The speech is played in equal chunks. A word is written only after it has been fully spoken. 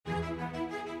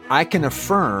I can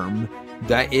affirm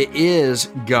that it is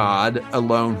God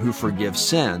alone who forgives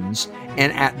sins,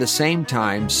 and at the same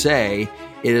time say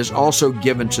it is also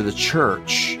given to the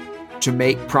church to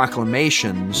make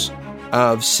proclamations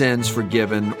of sins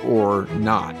forgiven or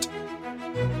not.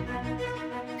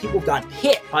 People got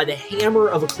hit by the hammer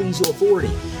of ecclesial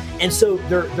authority. And so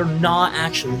they're not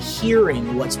actually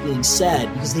hearing what's being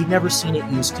said because they've never seen it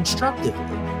used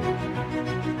constructively.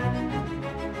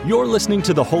 You're listening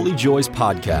to the Holy Joys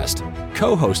podcast,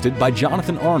 co-hosted by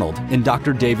Jonathan Arnold and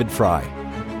Dr. David Fry.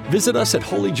 Visit us at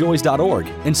holyjoys.org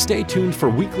and stay tuned for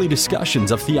weekly discussions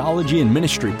of theology and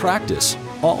ministry practice,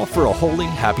 all for a holy,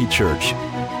 happy church.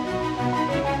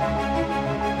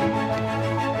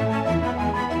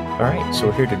 All right, so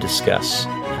we're here to discuss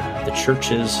the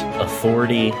church's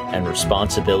authority and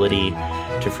responsibility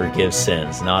to forgive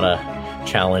sins. Not a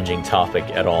challenging topic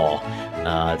at all.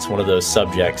 It's one of those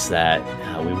subjects that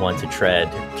we want to tread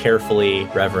carefully,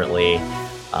 reverently,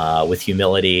 with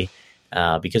humility,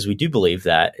 because we do believe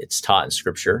that it's taught in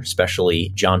Scripture,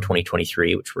 especially John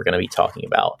 20:23, which we're going to be talking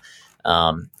about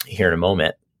here in a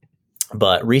moment.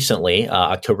 But recently,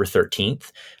 October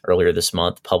 13th, earlier this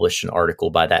month, published an article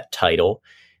by that title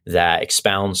that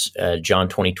expounds John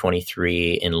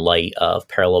 20:23 in light of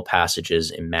parallel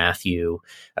passages in Matthew,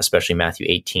 especially Matthew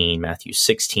 18, Matthew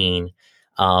 16,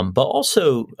 but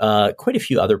also quite a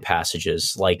few other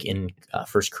passages like in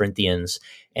 1 Corinthians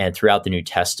and throughout the New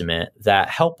Testament that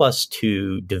help us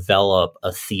to develop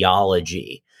a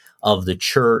theology of the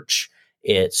church,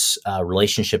 its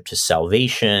relationship to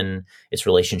salvation, its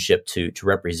relationship to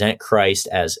represent Christ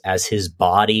as his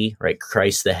body, right?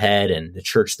 Christ the head and the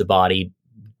church the body,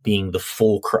 being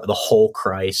the whole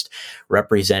Christ,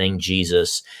 representing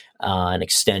Jesus, an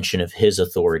extension of his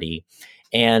authority.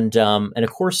 And of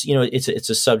course, it's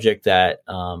a subject that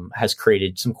has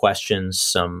created some questions,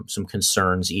 some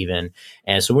concerns even.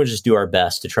 And so we'll just do our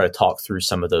best to try to talk through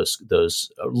some of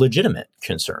those legitimate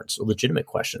concerns, legitimate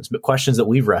questions, but questions that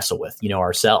we've wrestled with,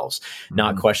 ourselves,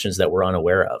 not questions that we're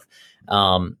unaware of.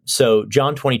 So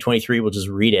John 20:23, we'll just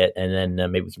read it and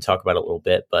then maybe we can talk about it a little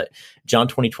bit. But John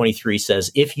 20:23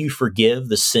 says, "If you forgive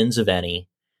the sins of any,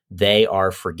 they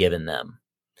are forgiven them.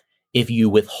 If you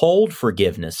withhold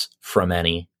forgiveness from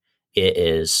any, it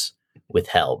is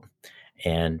withheld."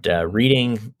 And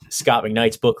reading Scott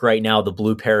McKnight's book right now, The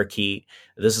Blue Parakeet,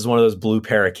 this is one of those blue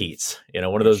parakeets,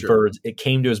 one of those birds. It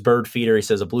came to his bird feeder. He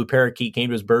says a blue parakeet came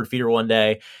to his bird feeder one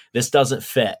day. This doesn't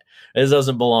fit. This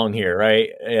doesn't belong here,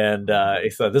 right? And he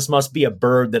thought, this must be a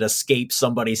bird that escaped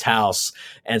somebody's house.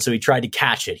 And so he tried to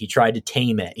catch it. He tried to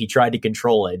tame it. He tried to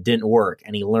control it. It didn't work.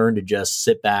 And he learned to just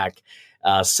sit back,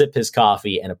 sip his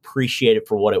coffee and appreciate it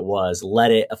for what it was,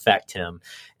 let it affect him.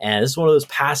 And this is one of those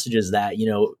passages that,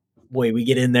 boy, we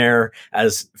get in there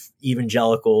as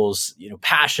evangelicals,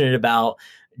 passionate about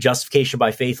justification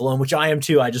by faith alone, which I am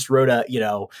too. I just wrote a,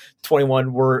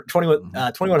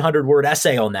 2,100 word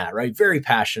essay on that, right? Very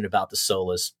passionate about the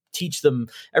solas. Teach them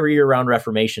every year around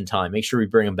Reformation time. Make sure we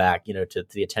bring them back, to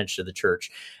the attention of the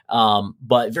church.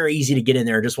 But very easy to get in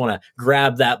there and just want to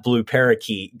grab that blue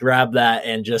parakeet, grab that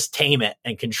and just tame it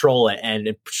and control it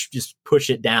and just push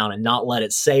it down and not let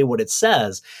it say what it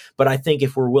says. But I think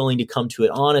if we're willing to come to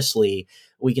it honestly,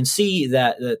 we can see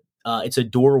that it's a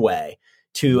doorway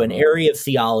to an area of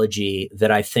theology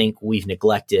that I think we've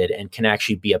neglected and can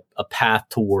actually be a path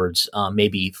towards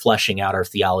maybe fleshing out our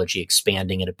theology,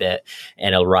 expanding it a bit,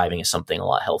 and arriving at something a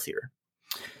lot healthier.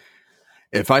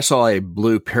 If I saw a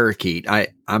blue parakeet,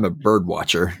 I'm a bird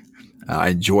watcher. I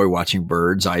enjoy watching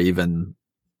birds. I even,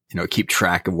 keep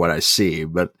track of what I see.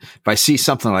 But if I see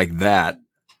something like that,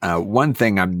 one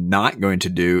thing I'm not going to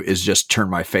do is just turn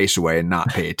my face away and not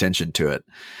pay attention to it.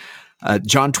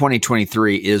 John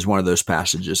 20:23 is one of those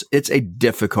passages. It's a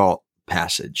difficult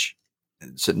passage.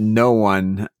 So no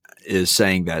one is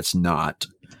saying that's not.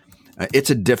 It's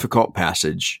a difficult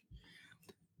passage,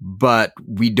 but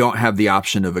we don't have the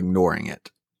option of ignoring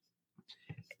it.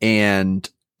 And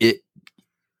it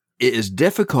is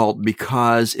difficult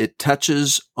because it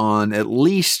touches on at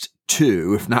least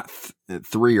two, if not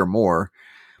three or more,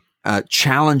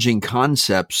 challenging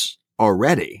concepts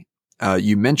already.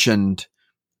 You mentioned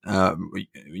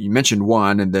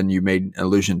one, and then you made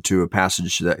allusion to a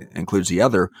passage that includes the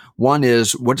other. One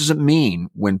is, what does it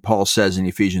mean when Paul says in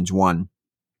Ephesians 1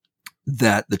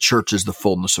 that the church is the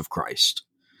fullness of Christ?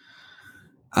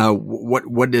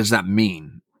 What does that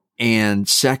mean? And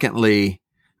secondly,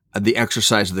 the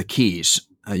exercise of the keys.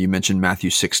 You mentioned Matthew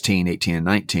 16, 18, and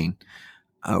 19.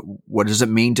 What does it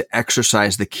mean to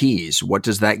exercise the keys? What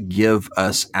does that give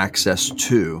us access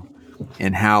to?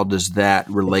 And how does that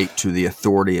relate to the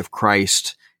authority of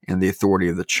Christ and the authority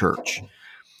of the church?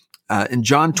 In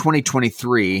John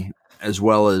 20:23, as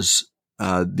well as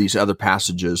these other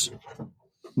passages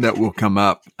that will come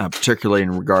up, particularly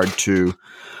in regard to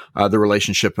the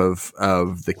relationship of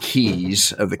the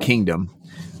keys of the kingdom,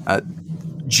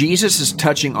 Jesus is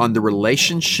touching on the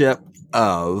relationship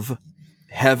of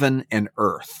heaven and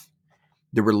earth,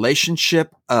 the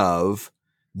relationship of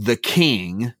the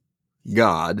King,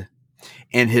 God,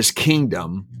 and his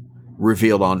kingdom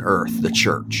revealed on earth, the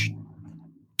church.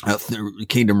 The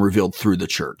kingdom revealed through the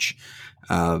church.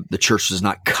 The church does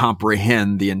not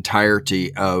comprehend the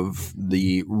entirety of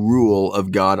the rule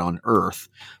of God on earth,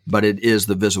 but it is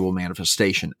the visible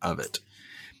manifestation of it.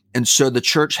 And so the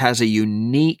church has a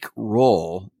unique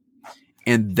role,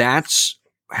 and that's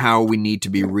how we need to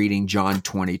be reading John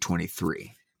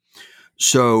 20:23.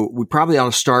 So we probably ought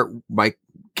to start by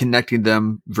connecting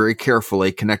them very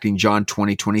carefully, connecting John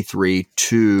 20:23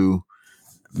 to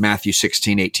Matthew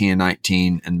 16:18 and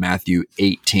 19, and Matthew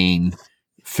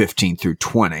 18:15 through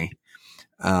 20.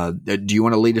 Do you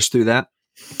want to lead us through that?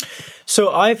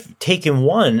 So I've taken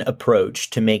one approach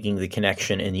to making the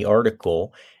connection in the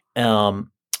article,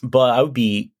 but I would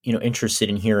be, interested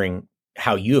in hearing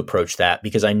how you approach that,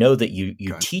 because I know that you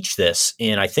teach this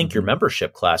in, I think, your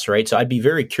membership class, right? So I'd be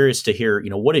very curious to hear,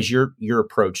 what is your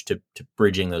approach to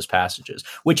bridging those passages,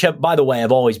 which have, by the way,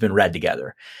 have always been read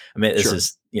together. I mean, this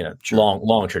is,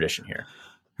 long tradition here.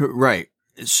 Right.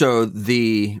 So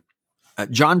the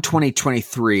John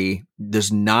 20:23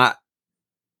 does not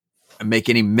make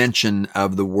any mention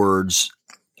of the words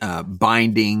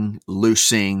binding,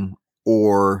 loosing,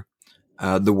 or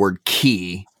the word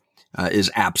key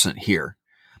is absent here.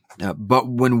 But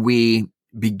when we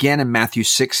begin in Matthew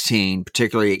 16,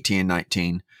 particularly 18 and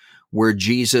 19, where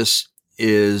Jesus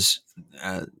is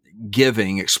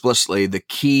giving explicitly the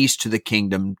keys to the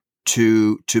kingdom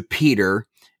to Peter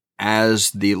as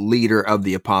the leader of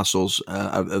the apostles,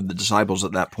 of the disciples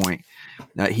at that point,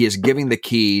 he is giving the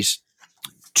keys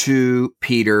to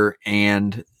Peter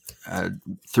and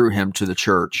through him to the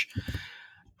church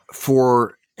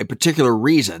for a particular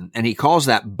reason, and he calls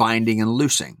that binding and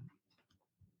loosing.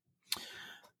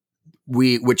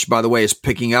 Which, by the way, is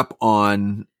picking up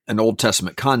on an Old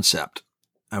Testament concept.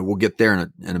 We'll get there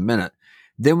in a minute.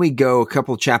 Then we go a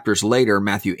couple of chapters later,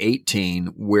 Matthew 18,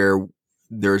 where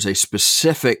there's a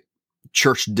specific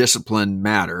church discipline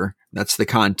matter. That's the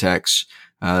context.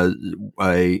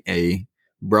 A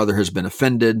brother has been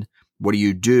offended. What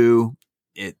do?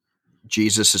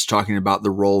 Jesus is talking about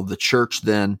the role of the church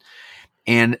then,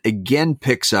 and again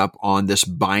picks up on this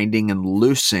binding and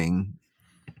loosing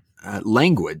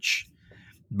language,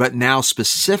 but now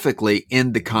specifically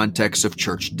in the context of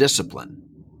church discipline.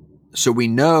 So we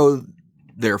know,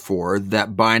 therefore,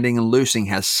 that binding and loosing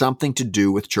has something to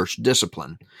do with church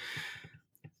discipline.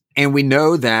 And we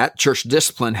know that church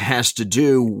discipline has to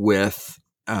do with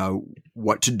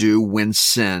what to do when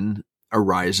sin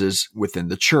arises within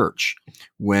the church,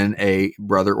 when a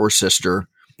brother or sister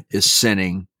is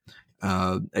sinning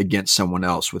against someone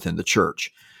else within the church.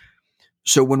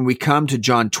 So when we come to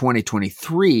John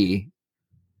 20:23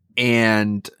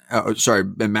 and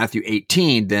in Matthew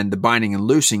 18, then the binding and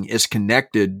loosing is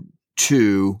connected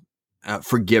to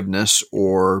forgiveness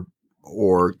or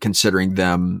considering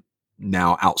them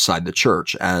now outside the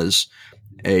church as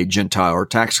a Gentile or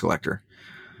tax collector.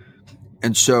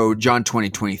 And so John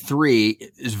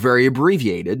 20:23 is very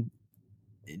abbreviated.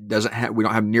 We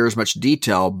don't have near as much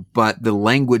detail, but the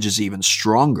language is even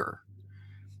stronger.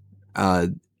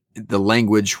 The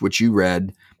language which you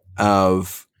read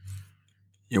of,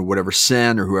 whatever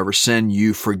sin or whoever sin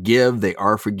you forgive, they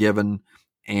are forgiven.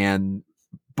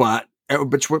 But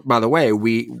by the way,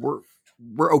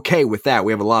 we're okay with that.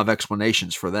 We have a lot of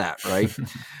explanations for that, right?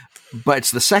 But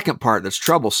it's the second part that's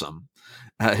troublesome,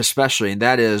 especially, and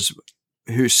that is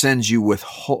who sends you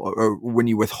when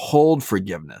you withhold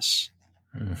forgiveness.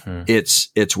 Mm-hmm.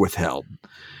 It's withheld.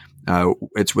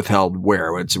 It's withheld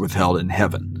where? It's withheld in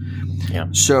heaven. Yeah.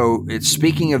 So it's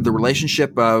speaking of the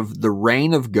relationship of the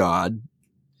reign of God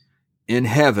in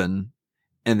heaven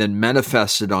and then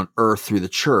manifested on earth through the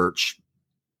church,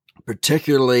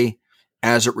 particularly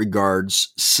as it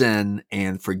regards sin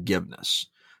and forgiveness.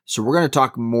 So we're going to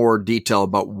talk more detail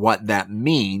about what that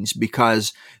means,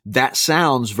 because that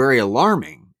sounds very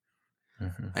alarming.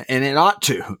 Mm-hmm. And it ought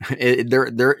to.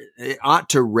 It ought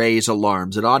to raise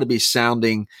alarms. It ought to be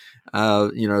sounding,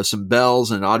 some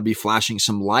bells, and it ought to be flashing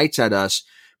some lights at us,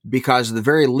 because at the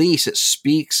very least, it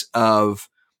speaks of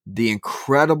the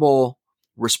incredible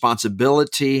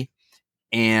responsibility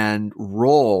and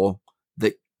role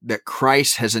that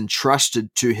Christ has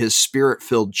entrusted to his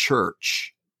Spirit-filled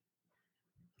church.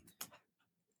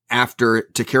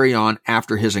 to carry on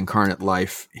after his incarnate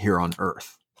life here on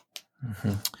earth.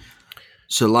 Mm-hmm.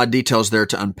 So a lot of details there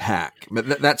to unpack,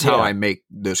 but that's how I make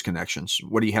those connections.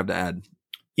 What do you have to add?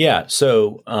 Yeah.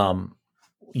 So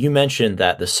you mentioned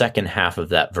that the second half of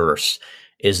that verse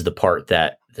is the part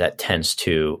that tends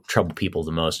to trouble people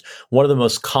the most. One of the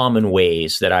most common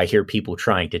ways that I hear people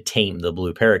trying to tame the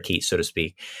blue parakeet, so to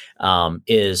speak,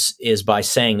 is by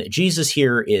saying that Jesus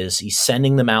here he's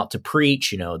sending them out to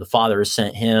preach. The Father has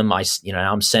sent him.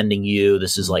 I'm sending you.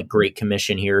 This is like Great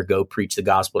Commission here. Go preach the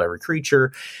gospel to every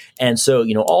creature. And so,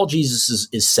 all Jesus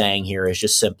is saying here is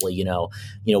just simply,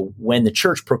 when the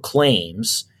church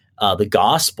proclaims the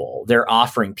gospel, they're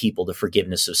offering people the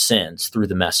forgiveness of sins through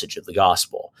the message of the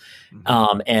gospel.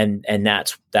 And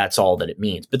that's all that it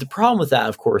means. But the problem with that,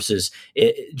 of course, is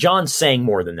John's saying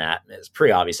more than that. It's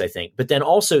pretty obvious, I think. But then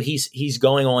also he's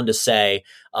going on to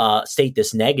state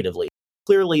this negatively.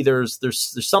 Clearly, there's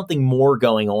something more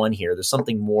going on here. There's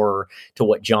something more to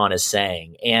what John is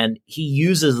saying. And he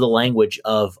uses the language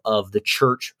of the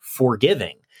church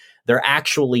forgiving.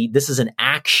 This is an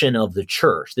action of the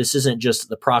church. This isn't just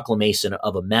the proclamation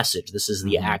of a message. This is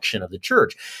the action of the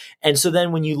church. And so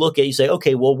then when you look at, you say,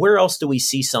 okay, well, where else do we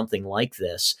see something like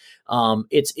this?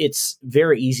 It's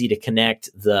very easy to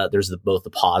connect there's both the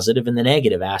positive and the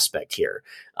negative aspect here.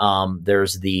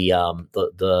 There's the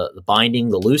binding,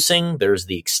 the loosing. There's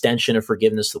the extension of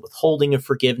forgiveness, the withholding of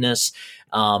forgiveness.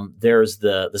 There's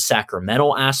the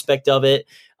sacramental aspect of it.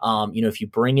 If you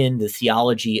bring in the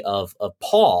theology of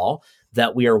Paul,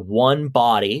 that we are one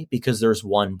body because there's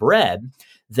one bread,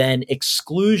 then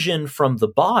exclusion from the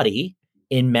body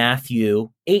in Matthew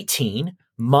 18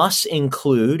 must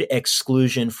include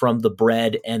exclusion from the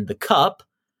bread and the cup.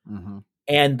 Mm-hmm.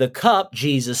 And the cup,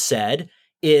 Jesus said,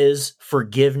 is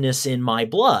forgiveness in my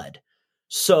blood.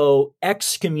 So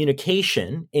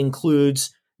excommunication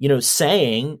includes,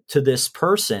 saying to this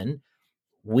person,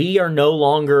 we are no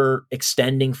longer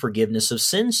extending forgiveness of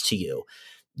sins to you.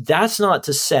 That's not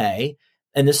to say,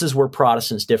 and this is where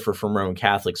Protestants differ from Roman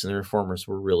Catholics, and the Reformers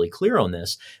were really clear on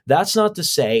this. That's not to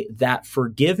say that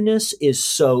forgiveness is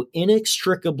so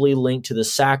inextricably linked to the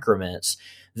sacraments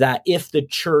that if the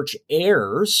church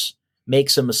errs,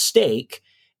 makes a mistake,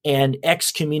 and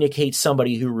excommunicates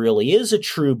somebody who really is a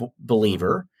true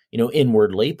believer,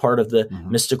 inwardly, part of the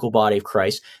mystical body of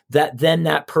Christ, that then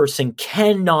that person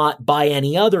cannot by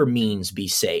any other means be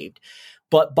saved.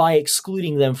 But by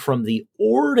excluding them from the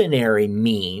ordinary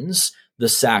means, the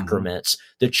sacraments,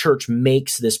 the church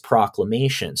makes this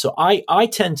proclamation. So I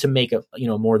tend to make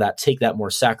take that more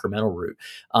sacramental route.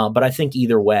 But I think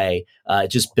either way,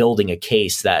 just building a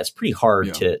case that it's pretty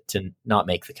hard to not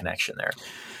make the connection there.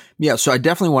 Yeah, so I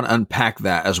definitely want to unpack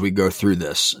that as we go through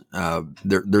this.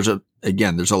 There's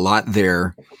a lot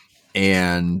there,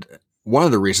 and one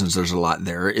of the reasons there's a lot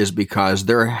there is because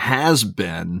there has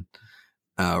been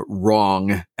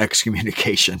wrong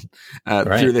excommunication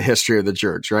through the history of the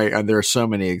church, right? And there are so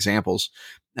many examples.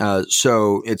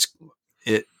 So it's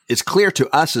clear to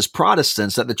us as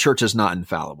Protestants that the church is not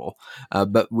infallible,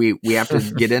 but we have to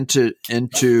get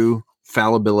into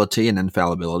fallibility and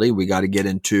infallibility. We got to get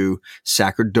into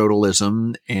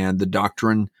sacerdotalism and the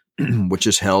doctrine which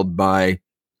is held by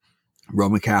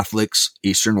Roman Catholics,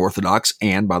 Eastern Orthodox,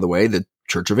 and, by the way, the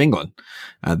Church of England.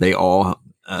 They all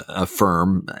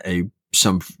affirm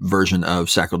some version of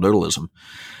sacerdotalism.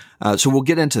 So we'll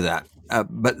get into that.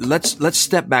 But let's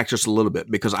step back just a little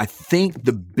bit, because I think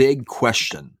the big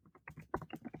question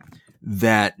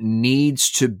that needs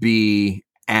to be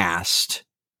asked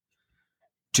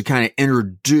to kind of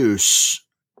introduce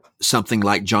something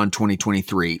like John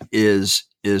 20:23 is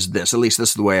this. At least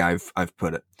this is the way I've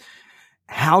put it.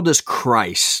 How does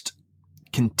Christ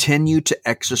continue to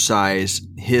exercise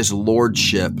his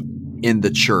lordship in the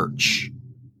church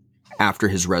after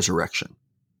his resurrection?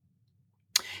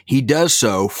 He does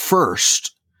so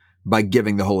first by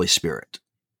giving the Holy Spirit.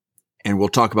 And we'll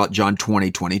talk about John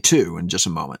 20:22 in just a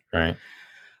moment. Right.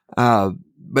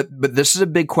 But this is a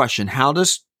big question. How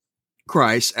does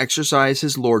Christ exercise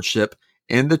his lordship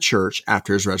in the church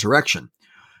after his resurrection?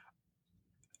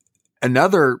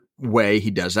 Another way he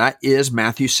does that is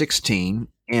Matthew 16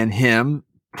 and him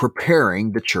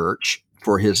preparing the church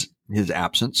for his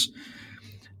absence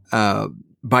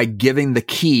by giving the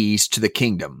keys to the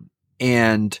kingdom.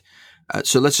 And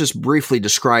so let's just briefly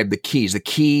describe the keys. The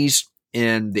keys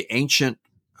in the ancient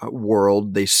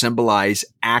world, they symbolize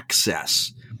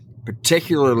access,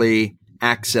 particularly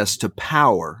access to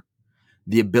power,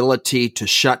 the ability to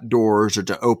shut doors or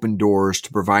to open doors,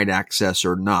 to provide access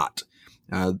or not.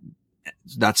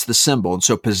 That's the symbol. And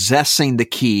so possessing the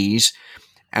keys,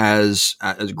 as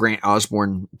Grant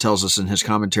Osborne tells us in his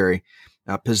commentary,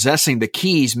 Possessing the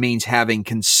keys means having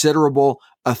considerable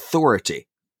authority.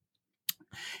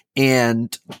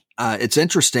 And it's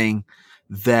interesting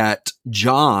that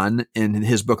John, in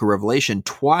his book of Revelation,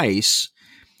 twice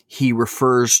he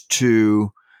refers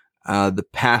to the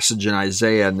passage in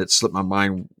Isaiah, and it slipped my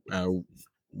mind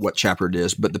what chapter it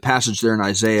is, but the passage there in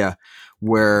Isaiah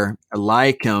where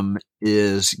Eliakim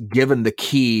is given the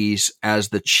keys as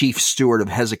the chief steward of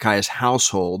Hezekiah's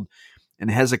household.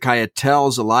 And Hezekiah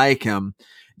tells Eliakim,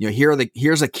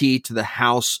 here's a key to the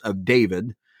house of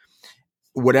David.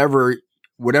 Whatever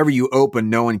you open,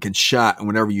 no one can shut, and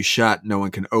whatever you shut, no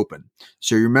one can open.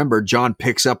 So you remember, John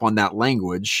picks up on that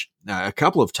language a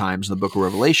couple of times in the book of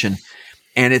Revelation,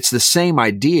 and it's the same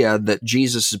idea that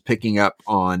Jesus is picking up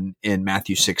on in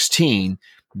Matthew 16,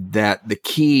 that the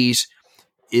keys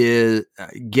is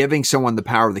giving someone the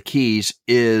power of the keys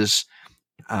is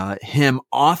him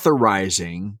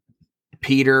authorizing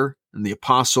Peter and the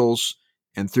apostles,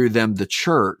 and through them the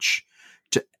church,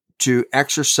 to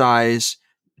exercise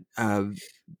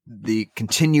the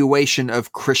continuation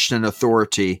of Christian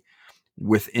authority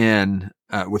within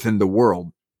the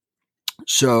world.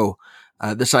 So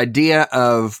this idea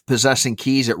of possessing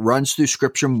keys, it runs through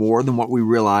Scripture more than what we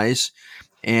realize.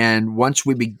 And once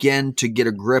we begin to get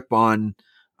a grip on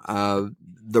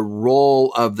the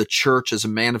role of the church as a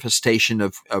manifestation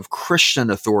of Christian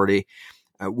authority,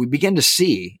 we begin to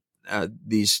see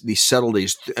these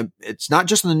subtleties. It's not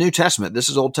just in the New Testament. This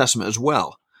is Old Testament as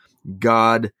well.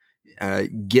 God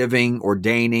giving,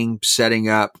 ordaining, setting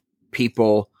up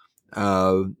people,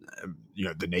 the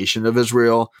nation of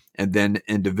Israel, and then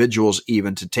individuals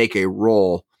even to take a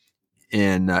role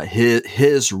in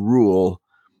his rule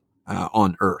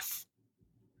on earth.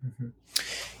 Mm-hmm.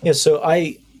 Yeah, so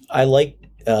I like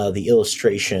the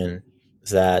illustration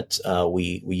that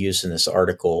we use in this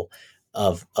article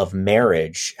of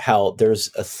marriage, how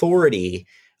there's authority,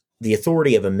 the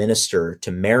authority of a minister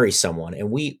to marry someone.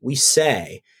 And we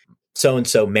say,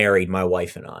 so-and-so married my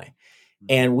wife and I.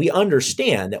 And we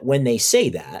understand that when they say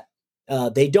that,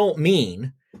 they don't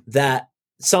mean that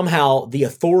somehow the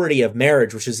authority of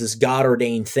marriage, which is this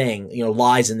God-ordained thing,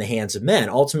 lies in the hands of men.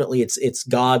 Ultimately, it's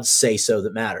God's say-so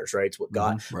that matters, right? It's what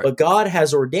God, right. But God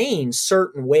has ordained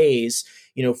certain ways,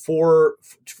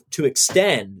 to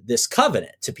extend this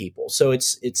covenant to people. So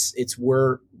it's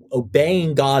we're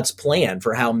obeying God's plan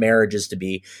for how marriage is to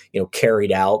be,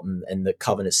 carried out and the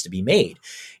covenants to be made.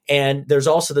 And there's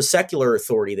also the secular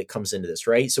authority that comes into this,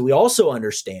 right? So we also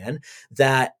understand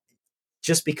that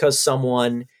just because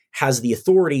someone has the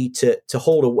authority to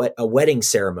hold a wedding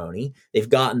ceremony, they've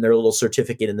gotten their little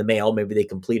certificate in the mail, maybe they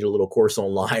completed a little course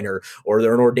online or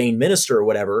they're an ordained minister or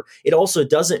whatever, it also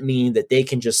doesn't mean that they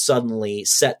can just suddenly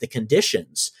set the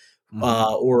conditions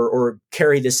or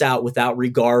carry this out without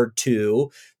regard to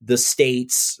the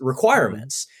state's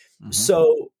requirements. Mm-hmm.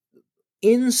 So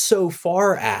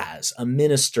insofar as a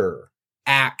minister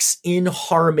acts in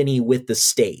harmony with the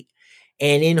state,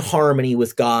 and in harmony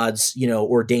with God's,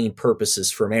 ordained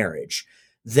purposes for marriage,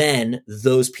 then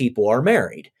those people are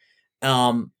married.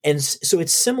 And so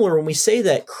it's similar when we say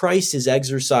that Christ is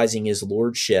exercising his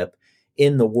lordship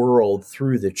in the world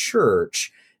through the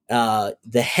church.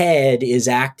 The head is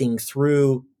acting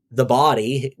through the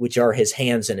body, which are his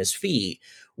hands and his feet.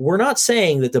 We're not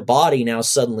saying that the body now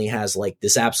suddenly has like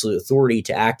this absolute authority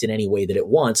to act in any way that it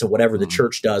wants, and whatever the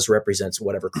church does represents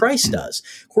whatever Christ does.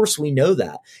 Of course, we know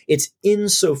that. It's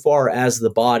insofar as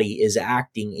the body is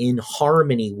acting in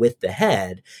harmony with the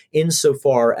head,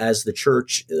 insofar as the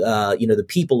church, the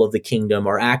people of the kingdom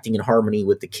are acting in harmony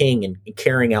with the king and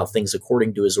carrying out things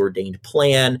according to his ordained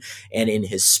plan and in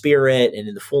his spirit and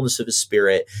in the fullness of his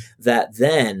spirit, that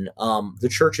then the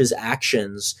church's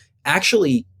actions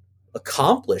actually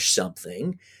accomplish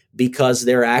something because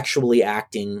they're actually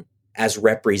acting as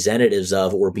representatives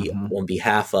of or on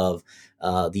behalf of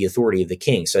the authority of the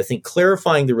king. So I think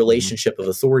clarifying the relationship of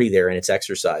authority there and its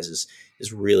exercises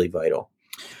is really vital.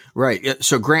 Right.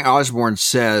 So Grant Osborne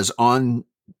says on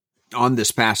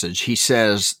this passage, he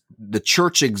says, the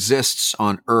church exists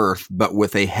on earth, but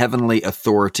with a heavenly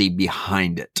authority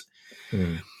behind it.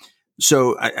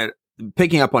 So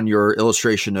picking up on your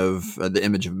illustration of the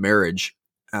image of marriage,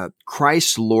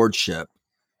 Christ's lordship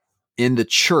in the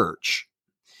church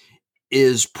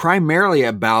is primarily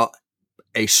about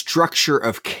a structure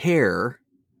of care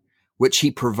which he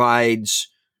provides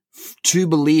to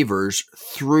believers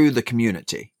through the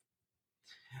community.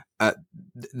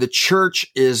 The church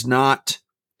is not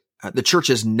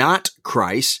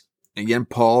Christ. Again,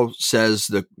 Paul says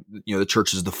the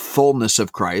church is the fullness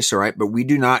of Christ. All right. But we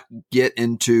do not get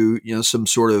into, some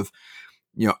sort of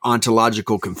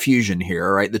ontological confusion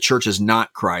here, right? The church is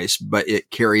not Christ, but it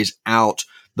carries out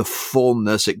the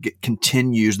fullness. It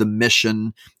continues the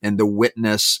mission and the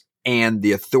witness and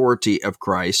the authority of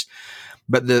Christ.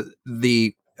 But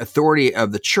the authority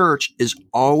of the church is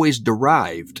always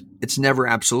derived. It's never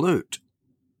absolute.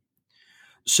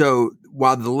 So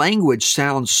while the language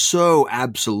sounds so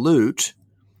absolute,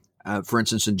 for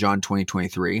instance, in John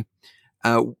 20:23,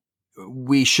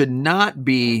 we should not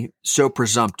be so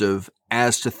presumptive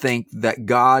as to think that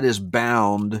God is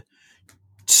bound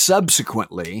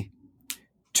subsequently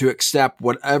to accept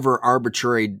whatever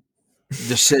arbitrary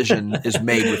decision is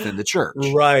made within the church.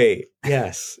 Right.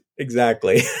 Yes,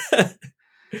 exactly.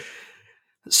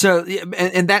 So,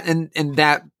 and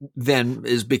that then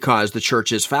is because the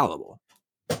church is fallible.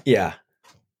 Yeah.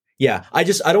 Yeah. I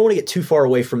don't want to get too far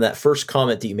away from that first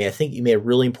comment that you made. I think you made a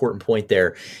really important point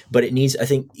there, but it needs, I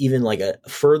think, even like a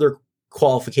further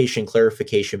qualification,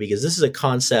 clarification, because this is a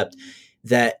concept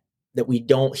that we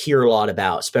don't hear a lot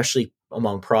about, especially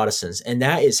among Protestants. And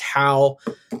that is how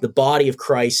the body of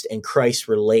Christ and Christ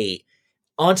relate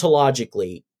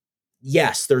ontologically.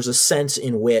 Yes, there's a sense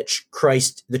in which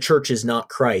the church is not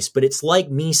Christ, but it's like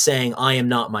me saying, I am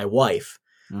not my wife.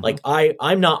 Mm-hmm. Like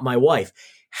I'm not my wife.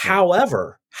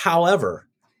 However,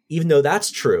 even though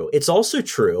that's true, it's also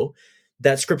true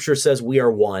that scripture says we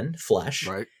are one flesh,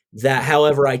 right? That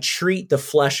however I treat the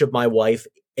flesh of my wife,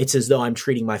 it's as though I'm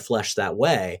treating my flesh that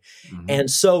way. Mm-hmm.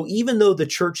 And so even though the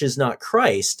church is not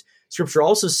Christ, scripture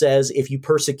also says if you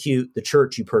persecute the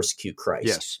church, you persecute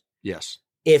Christ. Yes.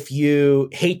 If you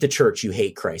hate the church, you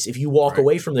hate Christ. If you walk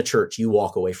away from the church, you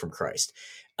walk away from Christ.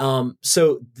 There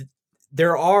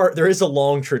is a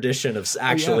long tradition of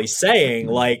actually saying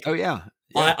like,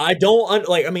 I don't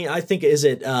like, I mean, I think, is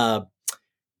it,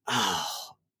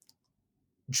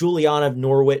 Juliana of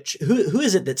Norwich? Who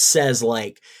is it that says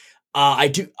like, I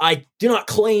do not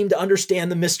claim to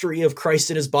understand the mystery of Christ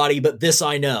in his body, but this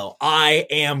I know, I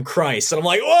am Christ. And I'm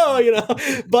like, whoa,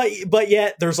 but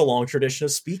yet there's a long tradition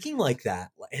of speaking like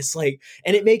that. It's like,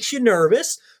 and it makes you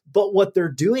nervous, but what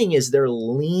they're doing is they're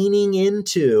leaning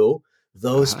into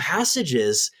those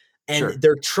passages and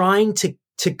they're trying to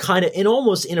kind of, in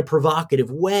almost in a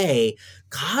provocative way,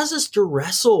 cause us to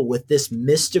wrestle with this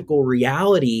mystical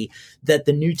reality that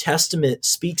the New Testament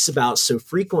speaks about so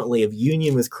frequently of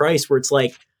union with Christ, where it's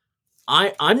like,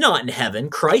 I'm not in heaven.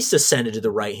 Christ ascended to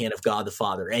the right hand of God the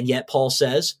Father. And yet Paul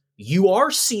says, you are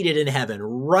seated in heaven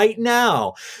right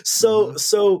now. So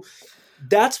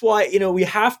that's why, we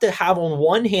have to have on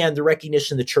one hand the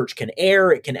recognition the church can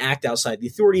err, it can act outside the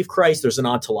authority of Christ. There's an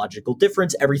ontological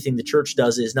difference. Everything the church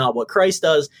does is not what Christ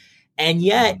does. And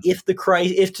yet, if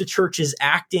the church is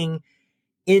acting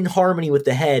in harmony with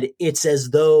the head, it's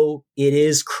as though it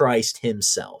is Christ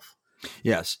himself.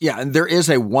 Yes. Yeah. And there is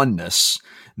a oneness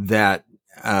that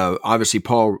obviously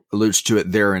Paul alludes to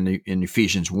it there in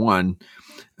Ephesians 1,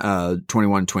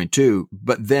 21, 22.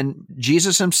 But then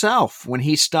Jesus himself, when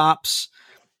he stops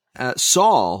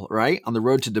Saul, right, on the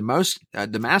road to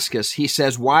Damascus, he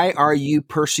says, "Why are you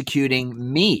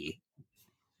persecuting me?"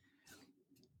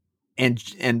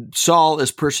 And Saul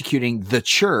is persecuting the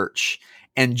church,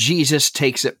 and Jesus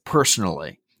takes it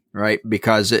personally, right,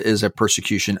 because it is a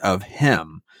persecution of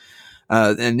him.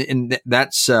 And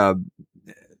that's and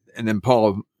then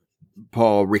Paul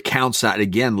recounts that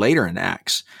again later in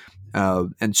Acts.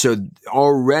 And so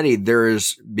already there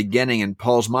is beginning in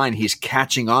Paul's mind, he's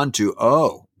catching on to,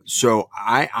 so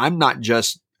I'm not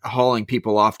just hauling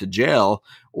people off to jail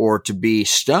or to be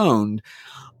stoned.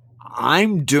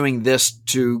 I'm doing this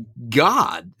to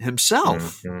God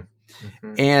himself. Mm-hmm.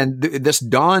 Mm-hmm. And this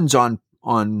dawns on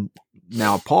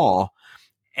now Paul.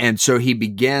 And so he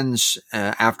begins,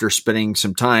 after spending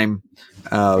some time,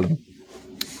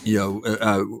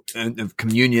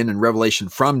 communion and revelation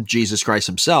from Jesus Christ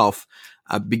himself,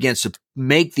 begins to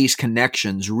make these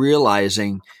connections,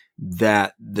 realizing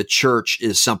that the church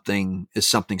is something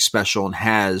special and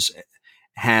has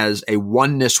a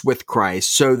oneness with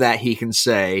Christ, so that he can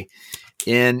say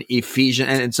in Ephesians,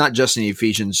 and it's not just in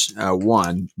Ephesians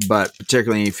 1, but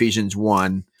particularly in Ephesians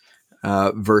 1,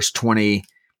 verse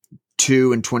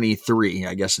 22 and 23,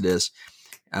 I guess it is.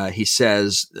 He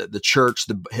says the church,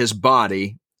 his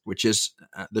body, which is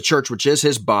the church, which is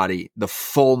his body, the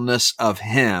fullness of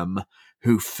him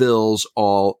who fills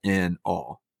all in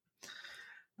all.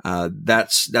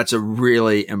 That's a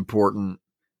really important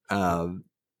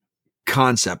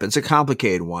concept. It's a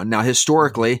complicated one. Now,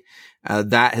 historically,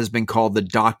 that has been called the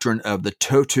doctrine of the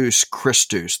totus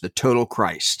Christus, the total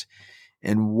Christ.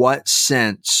 In what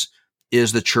sense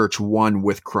is the church one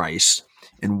with Christ?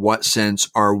 In what sense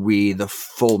are we the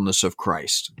fullness of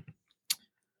Christ?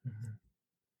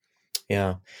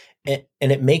 Yeah.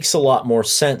 And it makes a lot more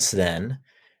sense then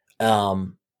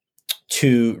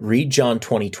to read John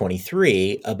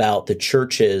 20:23 about the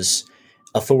church's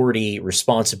authority,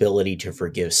 responsibility to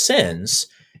forgive sins,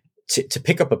 to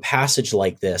pick up a passage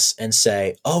like this and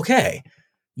say, okay,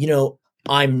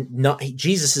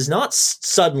 Jesus is not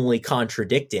suddenly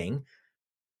contradicting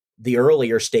the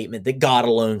earlier statement that God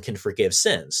alone can forgive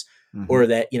sins, or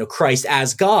that, Christ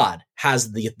as God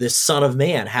has the Son of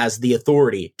Man has the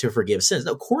authority to forgive sins.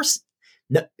 Now, of course,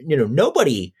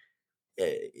 nobody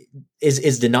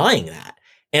is denying that.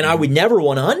 And I would never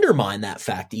want to undermine that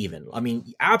fact even. I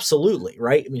mean, absolutely,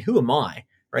 right? I mean, who am I,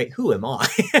 right? Who am I?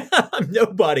 I'm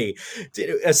nobody.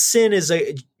 A sin is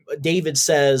David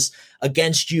says,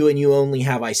 against you and you only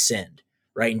have I sinned,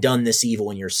 right? And done this evil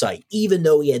in your sight, even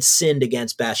though he had sinned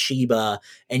against Bathsheba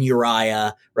and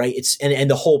Uriah, right?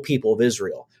 And the whole people of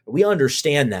Israel. We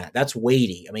understand that. That's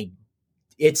weighty. I mean,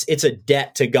 it's a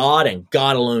debt to God, and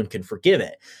God alone can forgive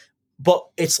it. But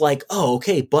it's like, oh,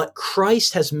 okay, but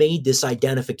Christ has made this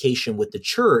identification with the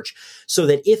church so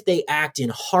that if they act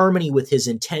in harmony with his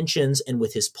intentions and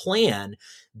with his plan,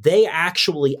 they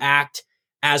actually act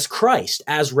as Christ,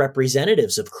 as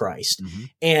representatives of Christ.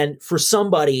 And for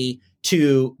somebody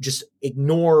to just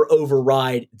ignore,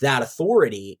 override that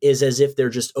authority is as if they're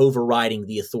just overriding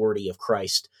the authority of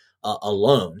Christ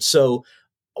alone. So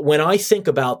when I think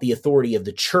about the authority of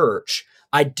the church,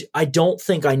 I don't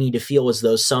think I need to feel as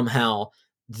though somehow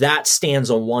that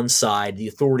stands on one side, the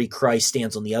authority Christ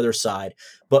stands on the other side,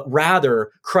 but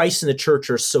rather Christ and the church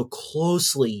are so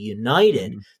closely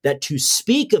united that to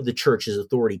speak of the church's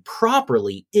authority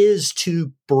properly is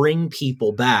to bring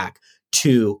people back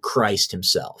to Christ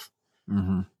himself.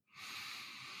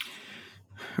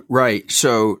 Right.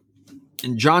 So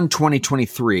in John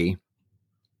 20:23,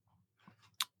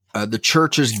 the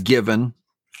church is given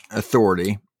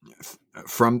authority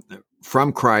from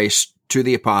Christ to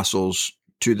the apostles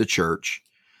to the church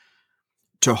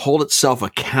to hold itself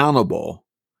accountable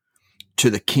to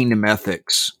the kingdom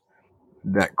ethics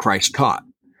that Christ taught.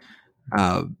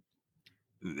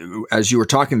 As you were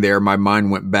talking there, my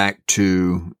mind went back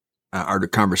to our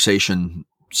conversation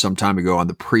some time ago on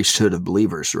the priesthood of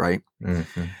believers, right?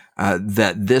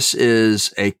 That this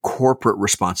is a corporate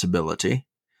responsibility.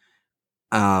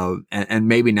 And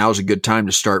maybe now is a good time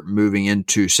to start moving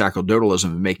into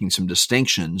sacerdotalism and making some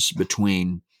distinctions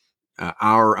between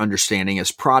our understanding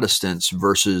as Protestants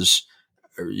versus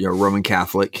Roman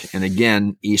Catholic. And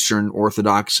again, Eastern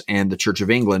Orthodox and the Church of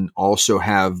England also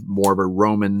have more of a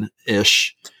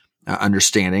Roman-ish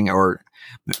understanding, or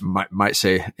might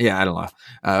say, I don't know.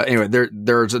 Anyway,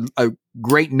 there's a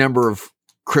great number of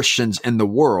Christians in the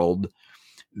world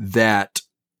that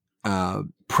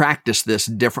practice this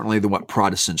differently than what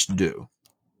Protestants do.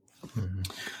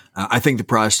 I think the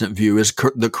Protestant view is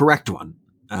the correct one.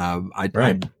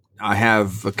 I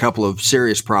have a couple of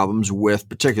serious problems with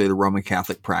particularly the Roman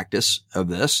Catholic practice of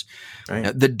this.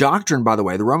 The doctrine, by the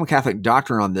way, the Roman Catholic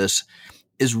doctrine on this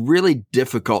is really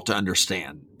difficult to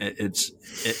understand.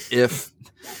 If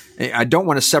I don't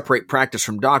want to separate practice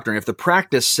from doctrine. If the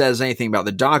practice says anything about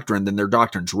the doctrine, then their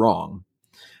doctrine's wrong.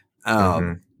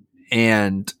 And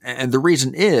the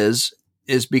reason is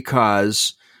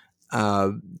because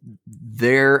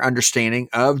their understanding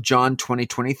of John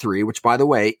 20:23, which, by the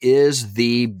way, is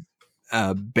the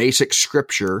basic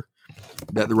scripture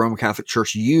that the Roman Catholic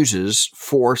Church uses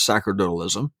for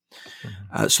sacerdotalism.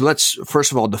 So let's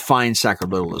first of all define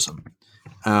sacerdotalism.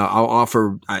 I'll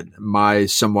offer my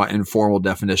somewhat informal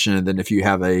definition, and then if you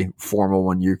have a formal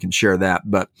one, you can share that.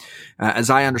 But as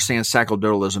I understand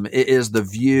sacerdotalism, it is the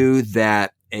view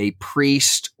that a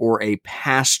priest or a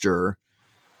pastor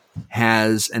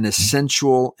has an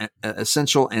essential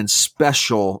and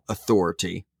special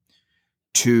authority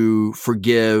to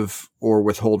forgive or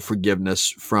withhold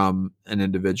forgiveness from an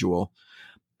individual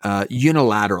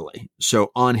unilaterally,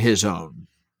 so on his own,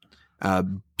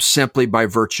 simply by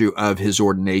virtue of his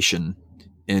ordination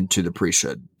into the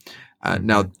priesthood.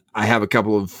 Now, I have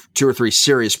two or three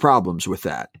serious problems with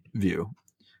that view.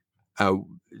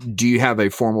 Do you have a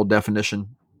formal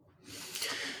definition?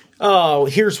 Oh,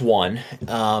 here's one.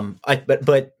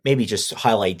 But maybe just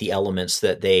highlight the elements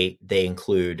that they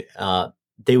include.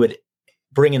 They would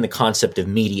bring in the concept of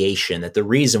mediation, that the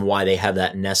reason why they have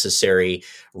that necessary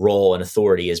role and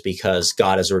authority is because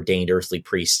God has ordained earthly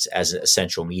priests as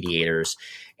essential mediators.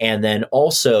 And then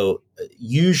also,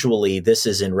 usually this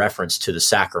is in reference to the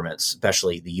sacraments,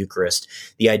 especially the Eucharist,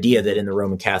 the idea that in the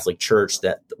Roman Catholic Church,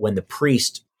 that when the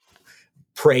priest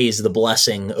prays the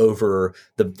blessing over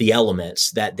the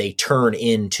elements, that they turn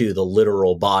into the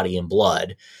literal body and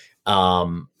blood.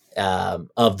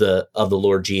 of the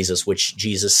Lord Jesus, which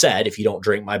Jesus said, if you don't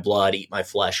drink my blood, eat my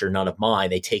flesh, or none of mine.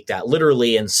 They take that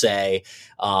literally and say,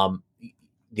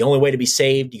 the only way to be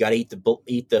saved, you got to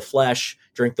eat the flesh,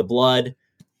 drink the blood.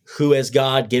 Who has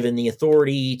God given the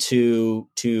authority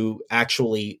to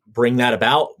actually bring that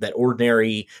about? That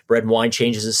ordinary bread and wine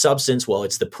changes its substance. Well,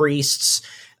 it's the priests.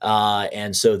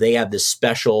 And so they have this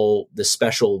special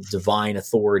divine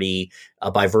authority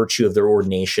by virtue of their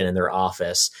ordination and their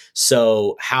office.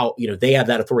 So how, they have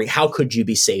that authority. How could you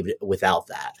be saved without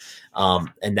that?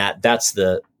 And that's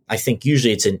I think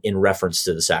usually it's in reference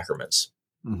to the sacraments.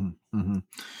 Mm-hmm, mm-hmm.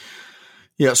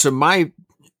 Yeah. So my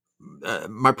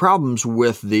problems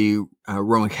with the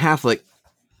Roman Catholic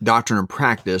doctrine and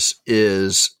practice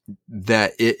is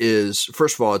that it is,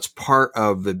 first of all, it's part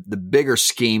of the bigger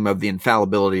scheme of the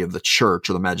infallibility of the church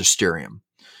or the magisterium.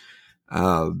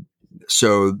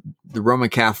 So the Roman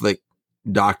Catholic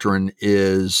doctrine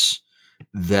is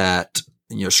that,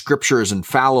 Scripture is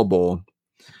infallible,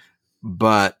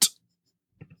 but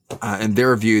in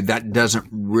their view, that doesn't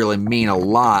really mean a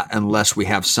lot unless we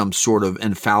have some sort of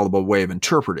infallible way of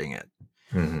interpreting it.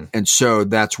 Mm-hmm. And so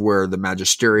that's where the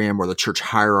magisterium or the church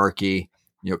hierarchy,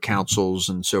 councils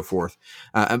and so forth,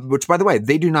 which, by the way,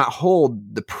 they do not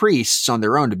hold the priests on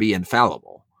their own to be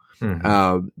infallible.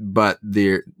 Mm-hmm. But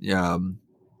the,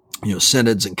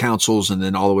 synods and councils, and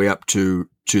then all the way up to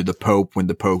the Pope, when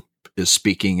the Pope is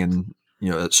speaking and,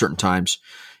 at certain times,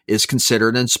 is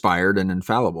considered inspired and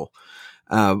infallible.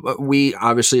 We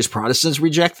obviously, as Protestants,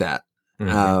 reject that.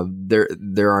 Mm-hmm.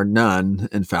 There are none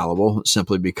infallible,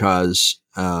 simply because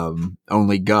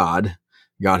only God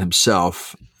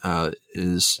Himself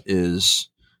is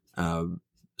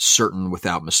certain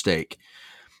without mistake.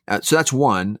 So that's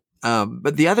one.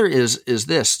 But the other is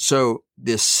this. So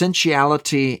the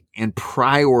essentiality and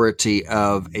priority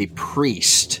of a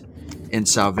priest in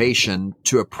salvation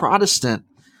to a Protestant,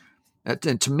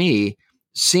 and to me,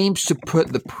 seems to put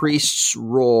the priest's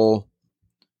role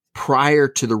prior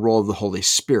to the role of the Holy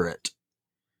Spirit.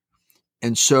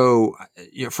 And so,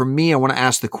 for me, I want to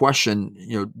ask the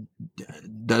question,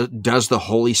 does the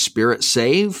Holy Spirit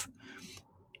save?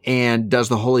 And does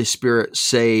the Holy Spirit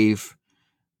save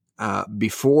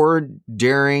before,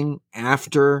 during,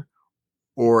 after,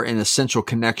 or an essential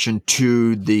connection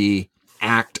to the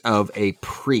act of a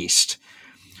priest?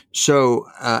 So,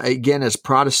 again, as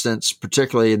Protestants,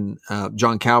 particularly in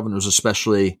John Calvin was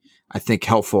especially, I think,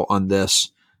 helpful on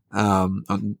this,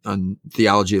 on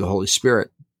theology of the Holy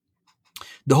Spirit.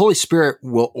 The Holy Spirit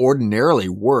will ordinarily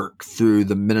work through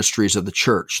the ministries of the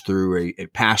church, through a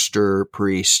pastor,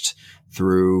 priest,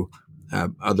 through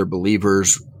other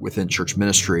believers within church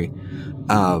ministry.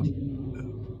 But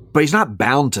He's not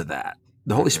bound to that.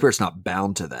 The Holy Spirit's not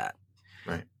bound to that.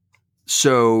 Right.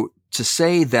 So to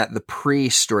say that the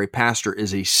priest or a pastor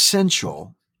is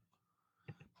essential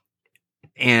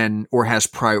or has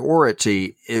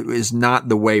priority, it is not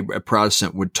the way a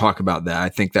Protestant would talk about that. I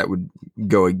think that would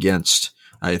go against,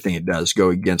 it does go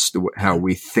against how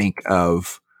we think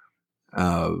of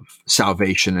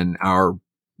salvation and our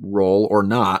role or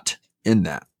not in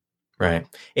that. Right.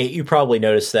 You probably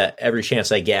noticed that every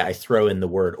chance I get, I throw in the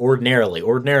word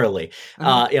ordinarily.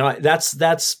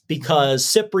 That's because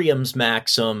Cyprian's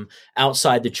maxim,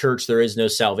 outside the church, there is no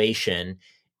salvation.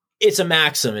 It's a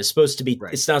maxim. It's supposed to be,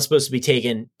 right. It's not supposed to be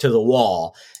taken to the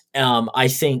wall. I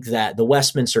think that the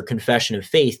Westminster Confession of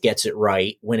Faith gets it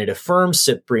right when it affirms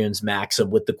Cyprian's maxim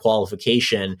with the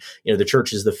qualification, the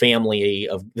church is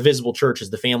the visible church is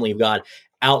the family of God,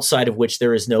 outside of which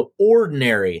there is no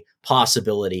ordinary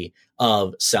possibility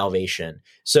of salvation.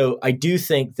 So I do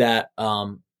think that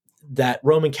that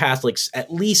Roman Catholics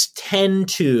at least tend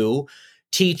to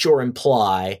teach or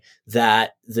imply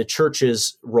that the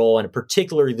church's role, and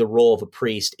particularly the role of a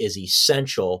priest, is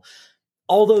essential.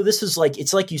 Although this is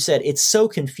it's like you said, it's so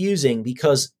confusing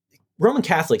because Roman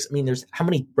Catholics, there's how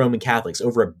many Roman Catholics?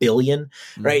 Over 1 billion,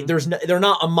 right? Mm-hmm. They're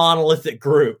not a monolithic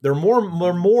group. They're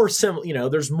more similar,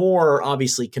 there's more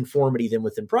obviously conformity than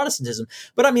within Protestantism.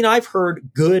 But I've heard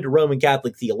good Roman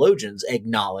Catholic theologians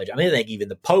acknowledge, I think even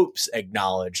the popes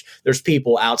acknowledge there's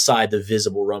people outside the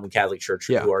visible Roman Catholic Church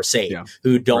who are saved,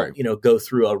 who don't, go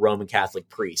through a Roman Catholic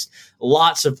priest.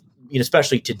 Lots of,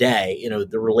 especially today,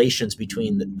 the relations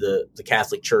between the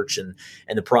Catholic Church and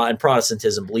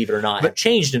Protestantism, believe it or not, have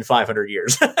changed in 500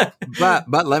 years.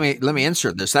 but let me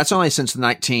insert this. That's only since the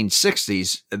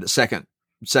 1960s, the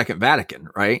Second Vatican,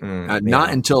 right? Not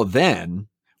until then,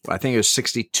 I think it was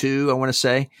 62, I want to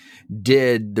say,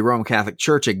 did the Roman Catholic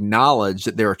Church acknowledge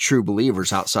that there are true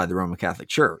believers outside the Roman Catholic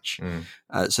Church.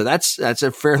 So that's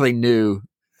a fairly new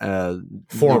formally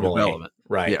development.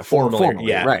 right? Yeah, formally.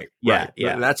 Yeah, Right. Yeah, Right.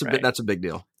 yeah. That's right. that's a big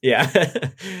deal. Yeah,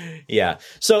 yeah.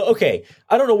 So okay,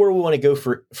 I don't know where we want to go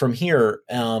from here,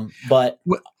 but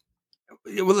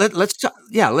Well, let's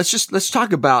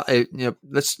talk about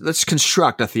let's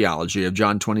construct a theology of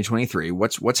John 20:23.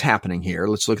 What's happening here?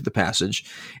 Let's look at the passage,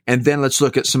 and then let's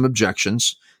look at some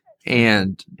objections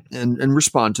and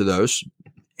respond to those.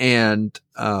 And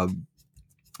I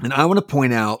want to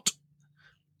point out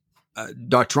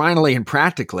doctrinally and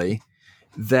practically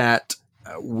that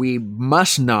we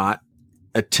must not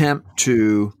attempt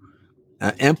to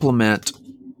implement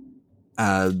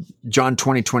John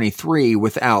 20:23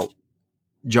 without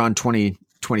John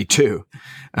 20:22,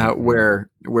 where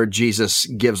Jesus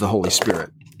gives the Holy Spirit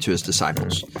to his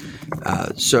disciples.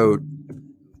 So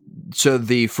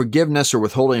the forgiveness or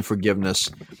withholding forgiveness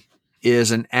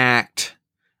is an act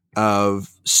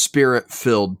of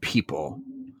Spirit-filled people.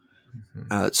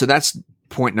 So that's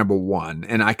point number one,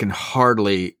 and I can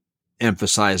hardly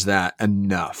emphasize that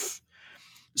enough.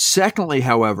 Secondly,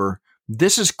 however,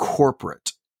 this is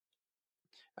corporate.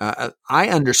 I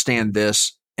understand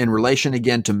this in relation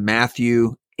again to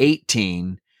Matthew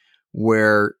 18,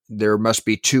 where there must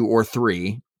be 2 or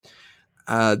 3.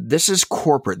 This is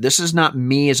corporate. This is not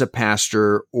me as a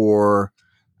pastor or,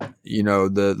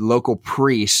 the local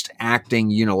priest acting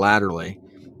unilaterally.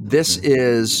 This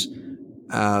is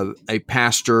a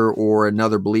pastor or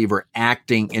another believer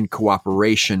acting in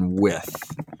cooperation with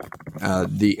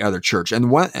the other church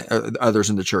and others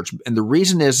in the church. And the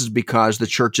reason is because the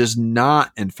church is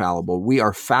not infallible. We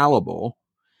are fallible.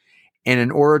 And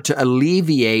in order to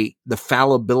alleviate the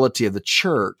fallibility of the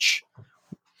church,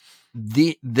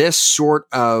 this sort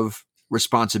of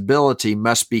responsibility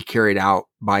must be carried out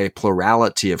by a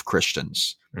plurality of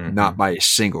Christians, not by a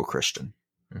single Christian.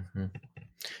 Mm-hmm.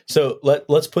 So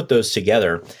let's put those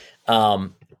together.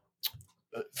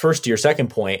 First, to your second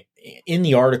point, in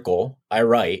the article, I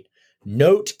write,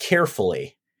 note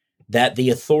carefully that the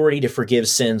authority to forgive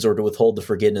sins or to withhold the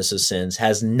forgiveness of sins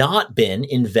has not been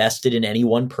invested in any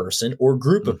one person or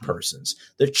group of persons.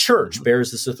 The church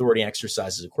bears this authority and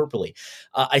exercises it corporately.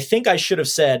 I think I should have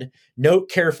said, note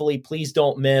carefully, please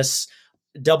don't miss,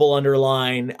 double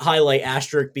underline, highlight,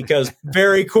 asterisk, because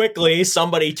very quickly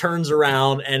somebody turns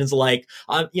around and is like,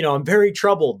 I'm very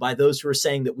troubled by those who are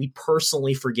saying that we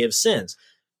personally forgive sins.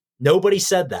 Nobody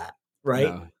said that, right?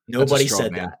 No, nobody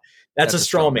said that. That's a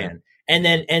straw man. And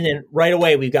then right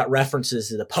away, we've got references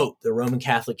to the Pope, the Roman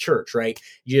Catholic Church, right?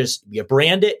 You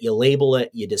brand it, you label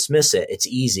it, you dismiss it. It's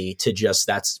easy to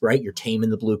that's right. You're taming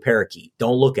the blue parakeet.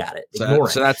 Don't look at it. Ignore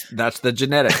it. So that's the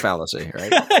genetic fallacy,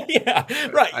 right? Yeah,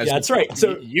 right. That's right.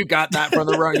 So you got that from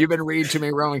the Roman. You've been reading too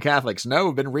many Roman Catholics. No,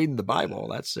 we've been reading the Bible.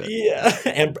 That's it.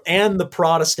 Yeah, and the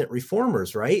Protestant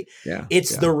reformers, right? Yeah,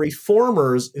 it's the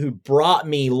reformers who brought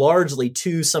me largely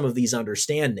to some of these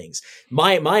understandings.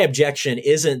 My objection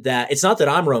isn't that it's not that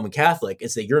I'm Roman Catholic;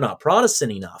 it's that you're not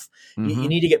Protestant enough. You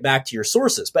need to get back to your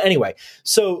sources. But anyway,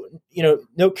 so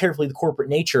note carefully the corporate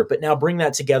nature, but now bring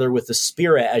that together with the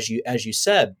Spirit, as you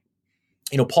said.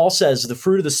 Paul says the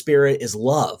fruit of the Spirit is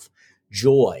love,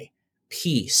 joy,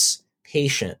 peace,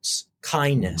 patience,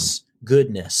 kindness,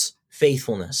 goodness,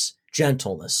 faithfulness,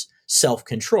 gentleness,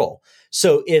 self-control.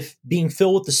 So if being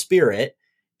filled with the Spirit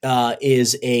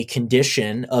is a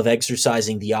condition of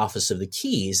exercising the office of the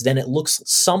keys, then it looks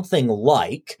something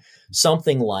like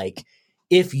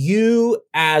if you,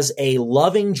 as a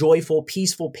loving, joyful,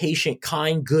 peaceful, patient,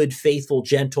 kind, good, faithful,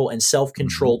 gentle, and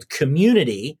self-controlled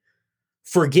community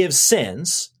forgive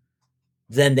sins,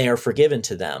 then they are forgiven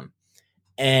to them.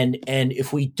 And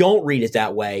if we don't read it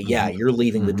that way, you're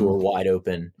leaving the door wide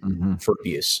open for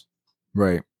abuse.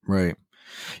 Right.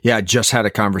 Yeah, I just had a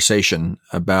conversation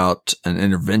about an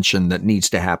intervention that needs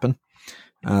to happen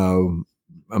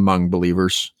among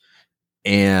believers,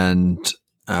 and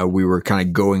we were kind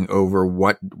of going over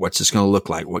what's this going to look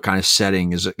like, what kind of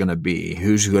setting is it going to be,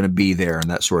 who's going to be there, and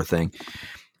that sort of thing.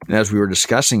 And as we were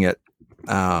discussing it,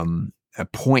 a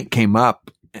point came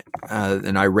up,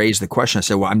 and I raised the question. I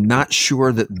said, "Well, I'm not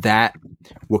sure that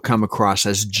will come across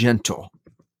as gentle."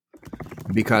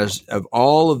 Because of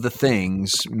all of the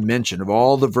things mentioned, of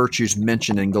all the virtues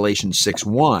mentioned in Galatians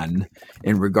 6:1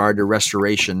 in regard to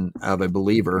restoration of a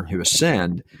believer who has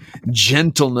sinned,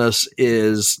 gentleness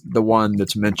is the one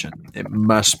that's mentioned. It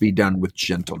must be done with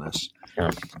gentleness.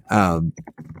 Yeah.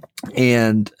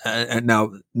 And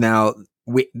now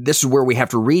this is where we have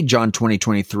to read John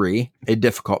 20:23, a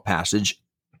difficult passage,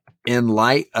 in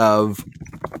light of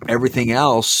everything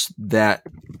else that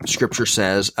Scripture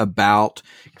says about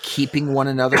keeping one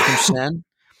another from sin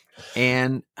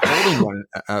and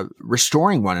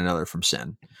restoring one another from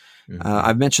sin.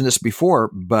 I've mentioned this before,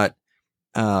 but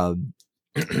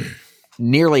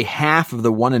nearly half of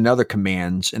the one another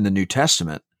commands in the New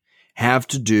Testament have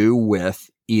to do with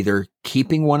either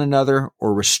keeping one another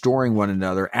or restoring one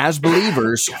another as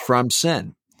believers from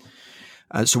sin.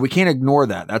 So we can't ignore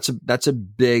that. That's a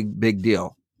big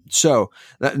deal. So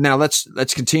now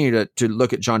let's continue to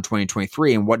look at John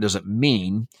 20:23 and what does it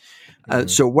mean?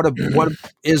 So what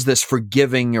is this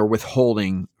forgiving or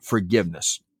withholding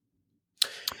forgiveness?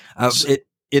 It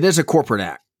is a corporate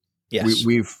act. Yes.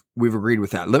 We've agreed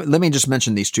with that. Let me just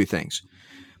mention these two things.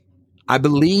 I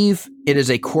believe it is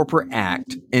a corporate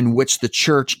act in which the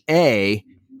church, A,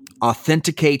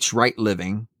 authenticates right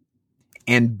living,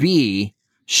 and B,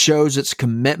 shows its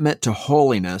commitment to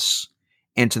holiness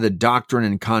and to the doctrine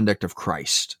and conduct of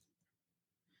Christ.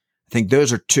 I think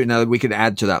those are two. Now, we could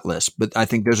add to that list, but I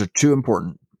think those are two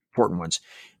important ones.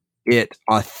 It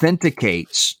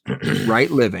authenticates right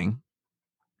living,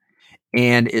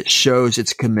 and it shows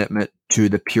its commitment to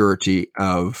the purity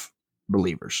of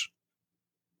believers.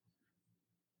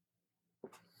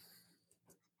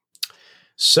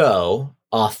 So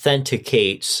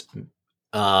authenticates,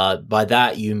 by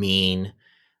that you mean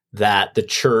that the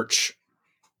church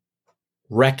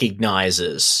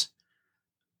recognizes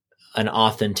an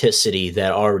authenticity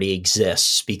that already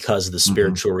exists because the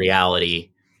spiritual reality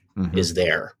is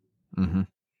there. Mm-hmm.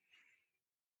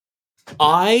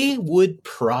 I would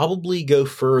probably go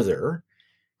further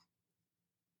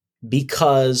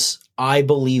because I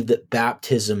believe that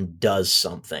baptism does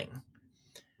something.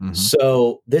 Mm-hmm.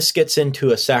 So this gets into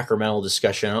a sacramental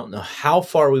discussion. I don't know how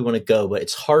far we want to go, but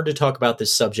it's hard to talk about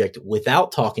this subject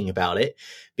without talking about it,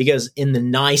 because in the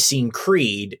Nicene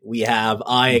Creed, we have,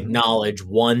 I acknowledge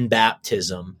one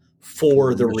baptism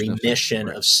for the remission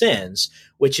of sins,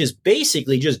 which is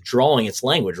basically just drawing its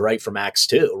language right from Acts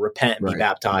 2. Repent and be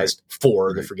baptized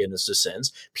for the forgiveness of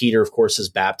sins. Peter, of course, says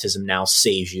baptism now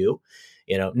saves you.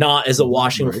 You know, not as a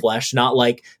washing of flesh, not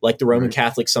like the Roman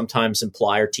Catholics sometimes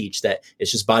imply or teach that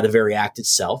it's just by the very act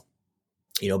itself,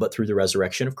 you know, but through the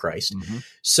resurrection of Christ. Mm-hmm.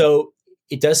 So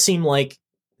it does seem like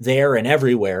there and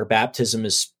everywhere, baptism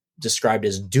is described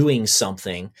as doing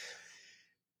something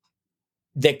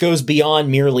that goes beyond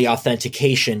merely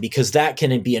authentication, because that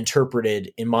can be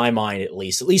interpreted, in my mind at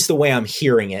least the way I'm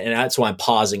hearing it. And that's why I'm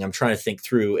pausing. I'm trying to think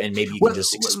through, and maybe you can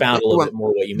just expound a little bit more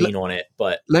what you mean on it.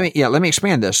 But let me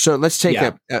expand this. So let's take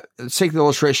let's take the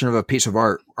illustration of a piece of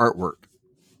artwork.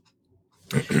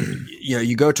 You know,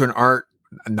 you go to an art,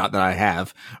 not that I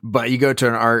have, but you go to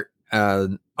an art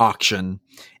auction,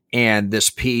 and this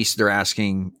piece, they're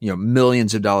asking, you know,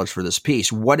 millions of dollars for this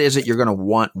piece. What is it you're going to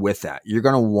want with that? You're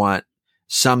going to want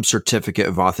some certificate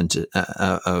of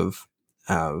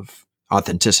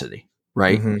authenticity,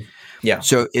 right? Mm-hmm. Yeah.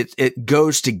 So it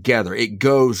goes together. It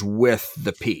goes with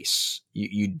the piece.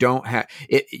 You don't have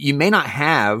it. You may not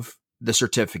have the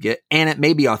certificate, and it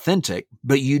may be authentic,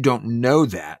 but you don't know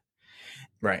that.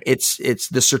 Right. It's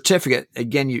the certificate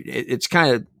again. It's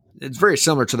very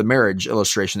similar to the marriage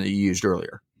illustration that you used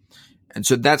earlier, and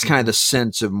so that's kind of the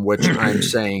sense in which I'm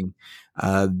saying.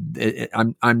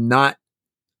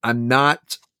 I'm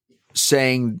not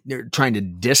saying they're trying to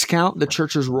discount the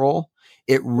church's role.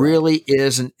 It really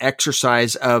is an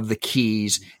exercise of the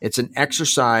keys. It's an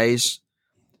exercise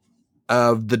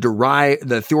of the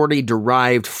authority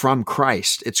derived from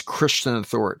Christ. It's Christian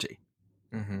authority.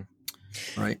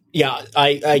 Mm-hmm. Right. Yeah,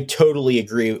 I totally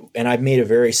agree. And I've made a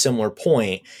very similar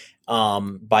point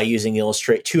by using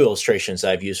two illustrations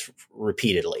I've used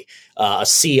repeatedly. A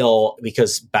seal,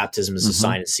 because baptism is a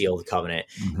sign and seal of the covenant,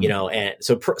 you know, and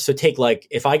so take, like,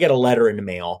 if I get a letter in the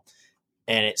mail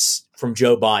and it's from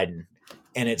Joe Biden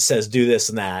and it says do this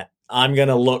and that, I'm going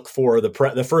to look for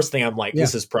the first thing I'm like,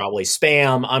 this is probably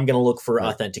spam. I'm going to look for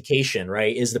authentication,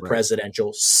 right? Is the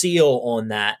presidential seal on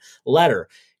that letter?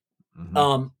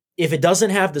 Mm-hmm. If it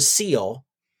doesn't have the seal,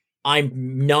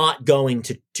 I'm not going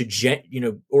to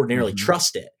ordinarily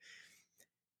trust it.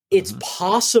 It's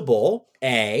possible,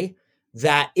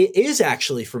 that it is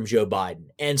actually from Joe Biden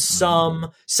and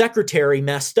some secretary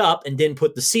messed up and didn't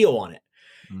put the seal on it.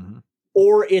 Mm-hmm.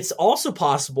 Or it's also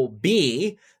possible,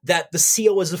 B, that the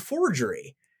seal is a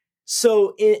forgery.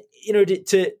 So,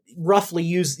 to roughly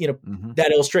use,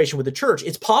 that illustration with the church,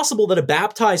 it's possible that a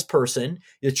baptized person,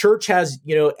 the church has,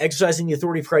 exercising the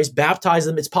authority of Christ, baptize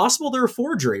them. It's possible they're a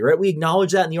forgery, right? We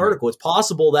acknowledge that in the article. It's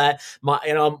possible that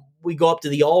we go up to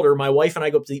the altar. My wife and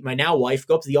I my now wife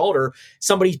go up to the altar.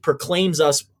 Somebody proclaims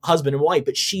us husband and wife,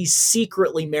 but she's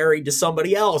secretly married to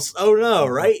somebody else. Oh no,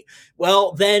 right?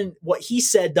 Well, then what he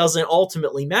said doesn't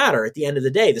ultimately matter at the end of the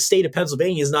day. The state of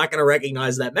Pennsylvania is not going to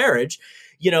recognize that marriage,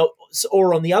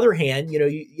 or on the other hand,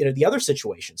 the other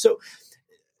situation. So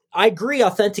I agree,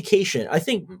 authentication. I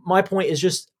think my point is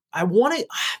just, I want to,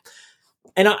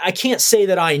 and I can't say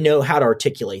that I know how to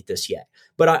articulate this yet,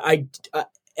 but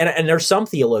and there's some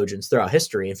theologians throughout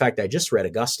history. In fact, I just read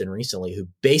Augustine recently, who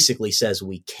basically says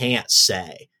we can't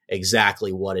say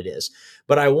exactly what it is.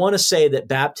 But I want to say that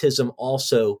baptism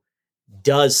also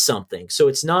does something. So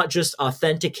it's not just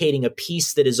authenticating a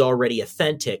piece that is already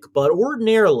authentic, but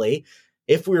ordinarily,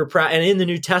 if we were, and in the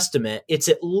New Testament, it's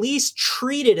at least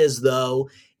treated as though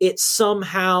it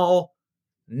somehow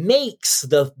makes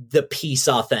the piece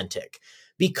authentic,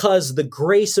 because the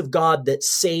grace of God that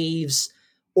saves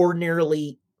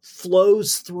ordinarily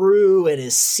flows through and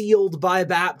is sealed by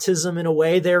baptism in a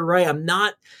way there, right? I'm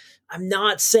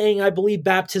not saying I believe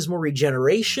baptismal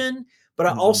regeneration, but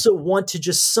I also want to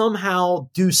just somehow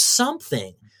do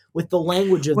something with the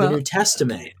language of the New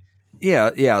Testament.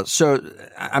 Yeah. So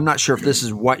I'm not sure if this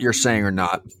is what you're saying or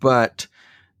not, but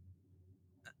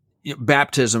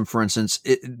baptism, for instance,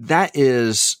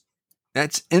 that's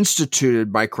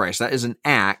instituted by Christ. That is an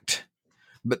act.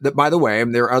 But by the way,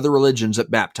 there are other religions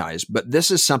that baptize, but this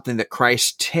is something that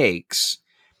Christ takes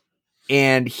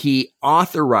and he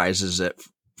authorizes it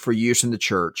for use in the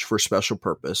church for a special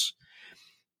purpose.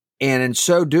 And in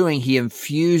so doing, he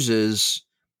infuses,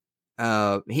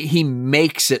 he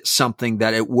makes it something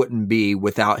that it wouldn't be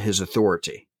without his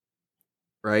authority,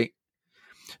 right?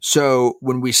 So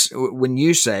when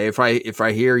you say, if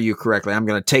I hear you correctly, I'm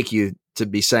going to take you to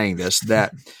be saying this,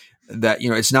 that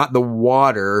it's not the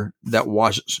water that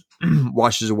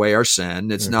washes away our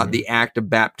sin. It's not the act of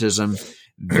baptism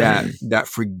that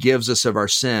forgives us of our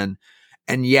sin,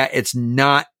 and yet it's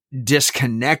not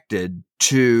disconnected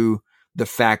to the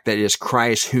fact that it is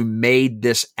Christ who made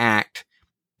this act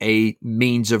a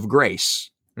means of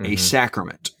grace, a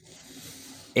sacrament.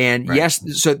 And yes,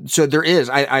 so there is,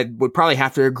 I would probably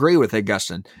have to agree with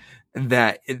Augustine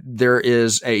that there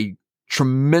is a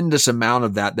tremendous amount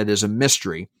of that is a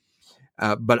mystery.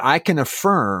 But I can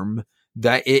affirm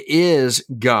that it is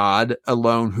God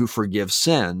alone who forgives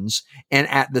sins, and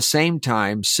at the same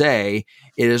time say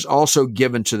it is also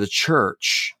given to the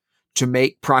church to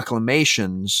make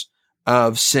proclamations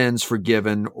of sins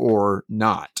forgiven or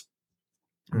not,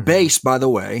 based, by the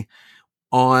way,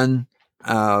 on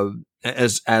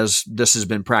as this has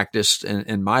been practiced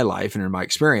in my life and in my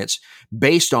experience,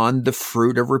 based on the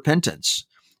fruit of repentance.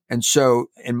 And so,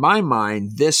 in my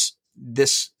mind, this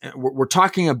we're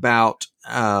talking about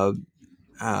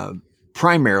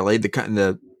primarily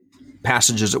the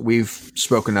passages that we've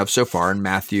spoken of so far in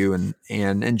Matthew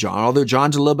and John, although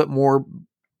John's a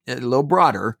little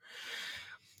broader.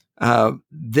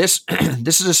 This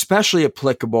is especially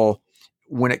applicable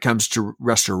when it comes to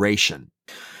restoration.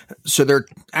 So there are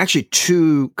actually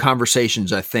two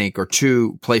conversations, I think, or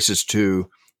two places to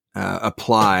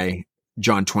apply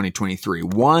John 20:23.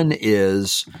 One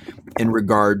is in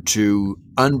regard to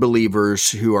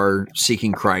unbelievers who are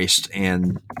seeking Christ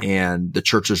and the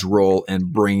church's role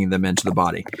in bringing them into the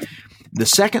body. The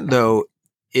second, though,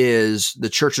 is the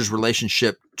church's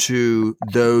relationship to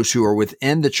those who are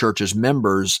within the church as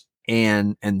members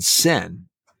and sin,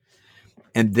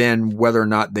 and then whether or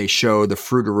not they show the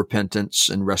fruit of repentance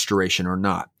and restoration or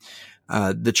not.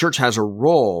 The church has a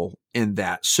role in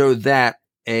that, so that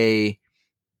a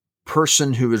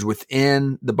person who is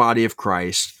within the body of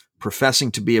Christ,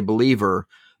 professing to be a believer,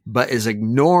 but is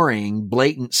ignoring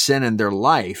blatant sin in their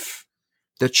life,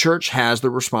 the church has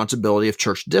the responsibility of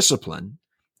church discipline.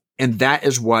 And that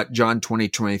is what John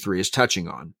 20:23 is touching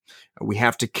on. We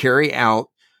have to carry out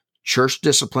church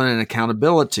discipline and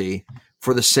accountability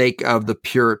for the sake of the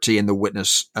purity and the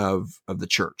witness of the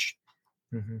church.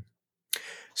 Mm-hmm.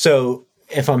 So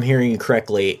if I'm hearing you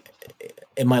correctly,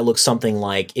 it might look something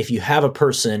like if you have a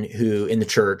person who in the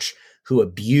church who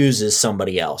abuses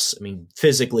somebody else, I mean,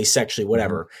 physically, sexually,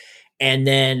 whatever, and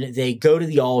then they go to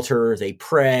the altar, they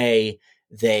pray,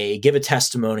 they give a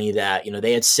testimony that,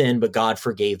 they had sinned, but God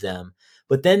forgave them.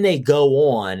 But then they go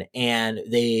on and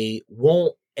they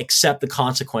won't accept the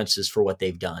consequences for what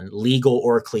they've done, legal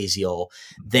or ecclesial.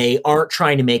 They aren't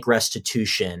trying to make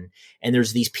restitution. And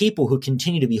there's these people who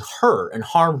continue to be hurt and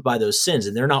harmed by those sins,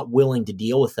 and they're not willing to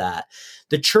deal with that.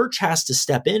 The church has to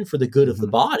step in for the good of the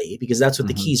body, because that's what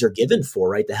the keys are given for,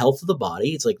 right? The health of the body.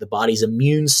 It's like the body's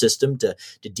immune system to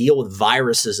deal with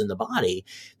viruses in the body.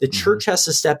 The church has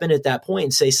to step in at that point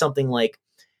and say something like,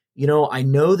 I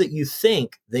know that you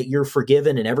think that you're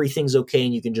forgiven and everything's okay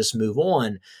and you can just move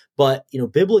on. But,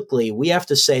 biblically, we have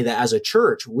to say that as a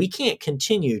church, we can't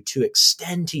continue to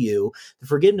extend to you the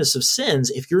forgiveness of sins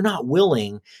if you're not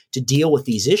willing to deal with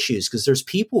these issues, because there's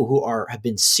people who have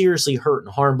been seriously hurt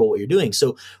and harmed by what you're doing.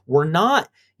 So we're not,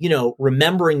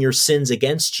 remembering your sins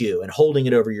against you and holding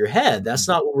it over your head. That's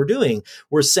not what we're doing.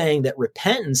 We're saying that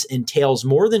repentance entails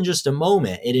more than just a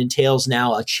moment. It entails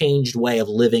now a changed way of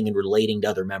living and relating to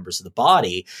other members of the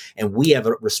body. And we have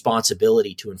a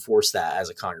responsibility to enforce that as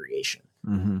a congregation.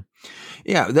 Mm-hmm.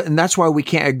 Yeah. And that's why we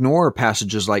can't ignore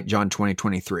passages like John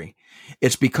 20:23.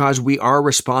 It's because we are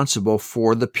responsible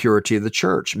for the purity of the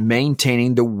church,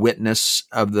 maintaining the witness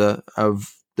of the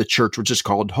church, which is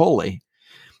called holy.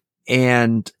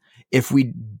 And if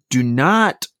we do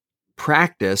not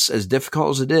practice, as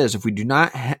difficult as it is, if we do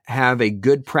not have a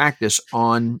good practice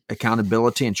on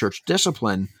accountability and church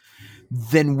discipline,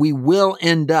 then we will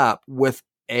end up with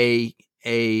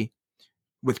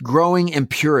with growing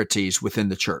impurities within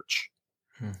the church.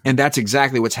 Mm-hmm. And that's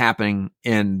exactly what's happening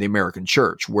in the American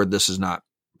church, where this is not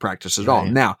practiced at all.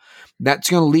 Now, that's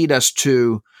going to lead us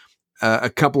to a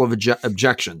couple of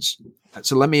objections.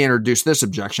 So let me introduce this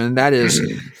objection, and that is,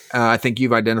 I think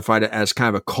you've identified it as kind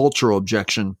of a cultural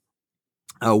objection,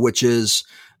 which is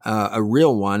a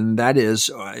real one. That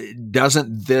is,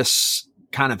 doesn't this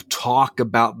kind of talk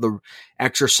about the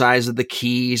exercise of the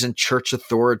keys and church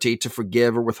authority to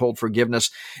forgive or withhold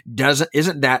forgiveness?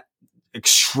 Isn't that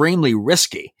extremely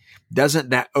risky? Doesn't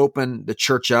that open the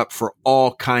church up for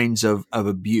all kinds of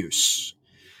abuse?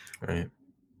 Right.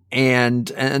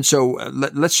 And so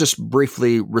let's just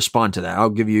briefly respond to that. I'll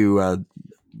give you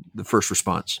the first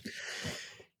response.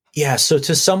 Yeah. So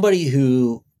to somebody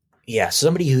who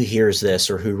hears this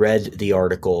or who read the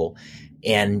article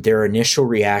and their initial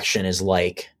reaction is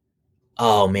like,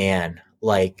 oh man,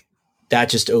 like that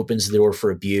just opens the door for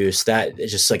abuse. That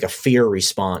is just like a fear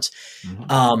response.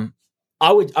 Mm-hmm.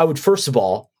 I would first of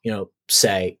all,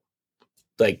 say,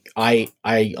 like,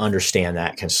 I understand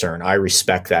that concern. I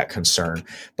respect that concern,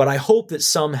 but I hope that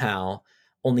somehow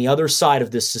on the other side of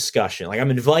this discussion, like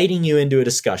I'm inviting you into a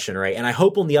discussion, right? And I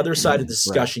hope on the other side of the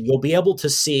discussion, you'll be able to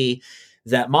see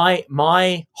that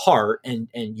my heart and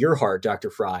your heart,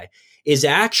 Dr. Fry, is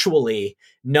actually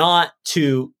not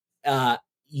to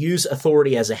use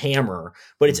authority as a hammer,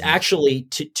 but it's actually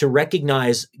to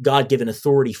recognize God-given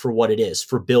authority for what it is,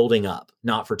 for building up,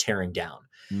 not for tearing down.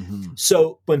 Mm-hmm.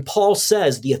 So when Paul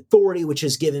says the authority which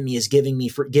is given me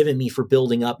for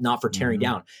building up, not for tearing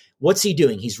down, what's he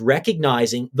doing? He's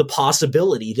recognizing the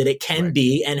possibility that it can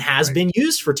be and has been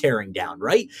used for tearing down,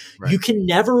 right? You can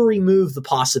never remove the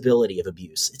possibility of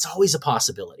abuse. It's always a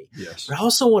possibility. Yes. But I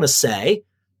also want to say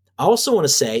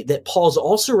that Paul's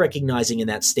also recognizing in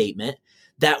that statement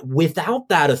that without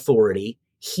that authority,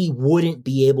 he wouldn't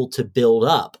be able to build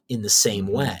up in the same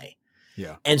way.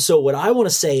 Yeah. And so what I want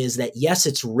to say is that, yes,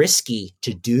 it's risky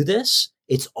to do this.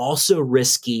 It's also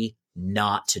risky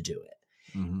not to do it.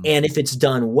 Mm-hmm. And if it's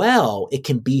done well, it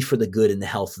can be for the good and the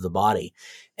health of the body.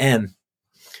 And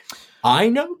I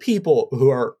know people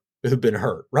who've been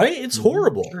hurt, right? It's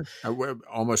horrible. Sure.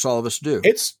 Almost all of us do.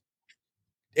 It's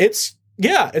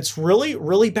really,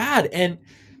 really bad. And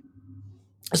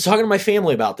I was talking to my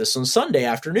family about this on Sunday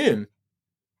afternoon,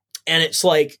 and it's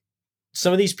like,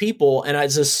 some of these people, and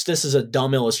this is a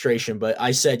dumb illustration, but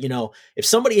I said, if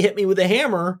somebody hit me with a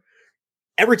hammer,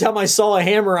 every time I saw a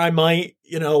hammer, I might,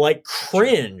 like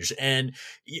cringe. And,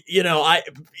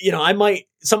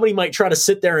 somebody might try to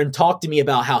sit there and talk to me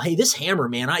about how, hey, this hammer,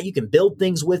 man, you can build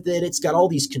things with it. It's got all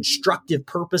these constructive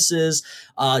purposes.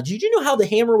 Did you know how the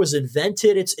hammer was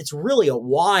invented? It's really a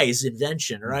wise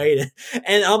invention, right?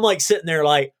 And I'm like sitting there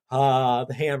like,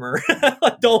 the hammer,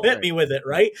 don't hit me with it.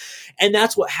 Right. And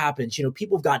that's what happens.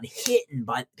 People have gotten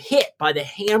hit by the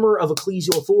hammer of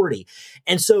ecclesial authority.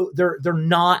 And so they're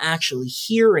not actually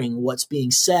hearing what's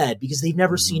being said because they've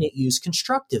never seen it used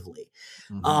constructively.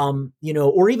 Mm-hmm.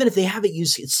 Or even if they have it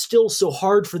used, it's still so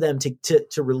hard for them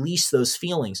to release those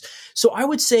feelings. So I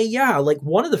would say, like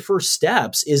one of the first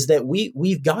steps is that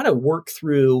we've got to work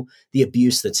through the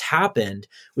abuse that's happened.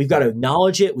 We've got to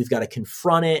acknowledge it. We've got to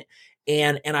confront it.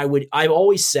 And I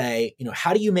always say,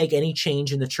 how do you make any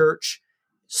change in the church?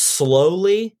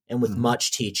 Slowly and with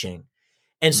much teaching.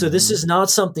 And so this is not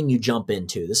something you jump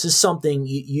into. This is something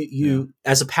you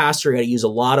as a pastor, got to use a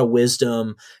lot of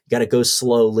wisdom. You got to go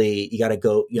slowly. You got to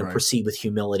go, proceed with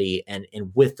humility and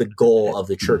with the goal of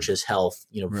the church's health,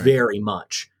 very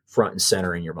much front and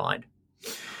center in your mind.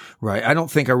 Right. I don't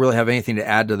think I really have anything to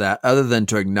add to that other than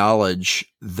to acknowledge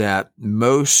that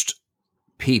most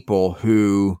people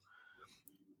who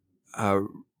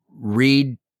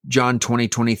read John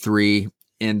 20:23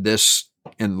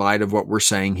 in light of what we're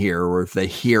saying here, or if they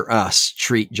hear us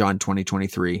treat John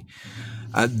 20:23,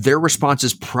 their response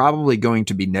is probably going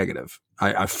to be negative.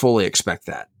 I fully expect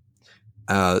that.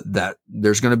 that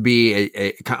there's going to be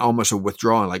a almost a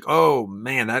withdrawal, like, oh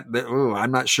man,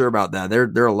 I'm not sure about that.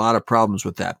 There are a lot of problems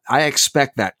with that. I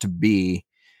expect that to be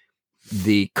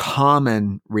the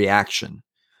common reaction,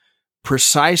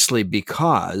 precisely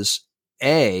because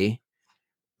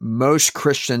most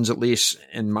Christians, at least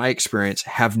in my experience,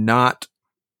 have not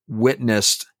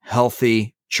witnessed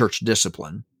healthy church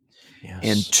discipline. Yes.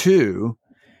 And 2,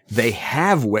 they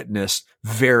have witnessed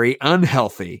very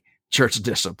unhealthy church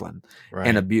discipline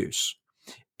and abuse.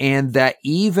 And that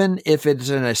even if it's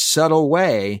in a subtle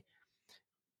way,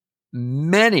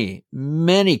 many,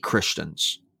 many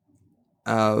Christians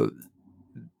of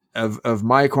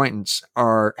my acquaintance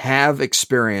have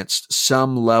experienced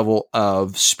some level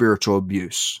of spiritual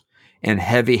abuse and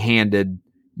heavy-handed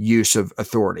use of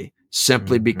authority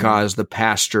simply because the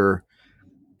pastor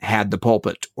had the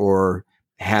pulpit or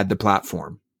had the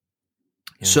platform.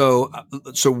 Yeah.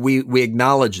 So we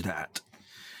acknowledge that,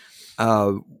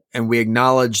 and we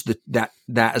acknowledge that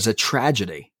as a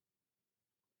tragedy.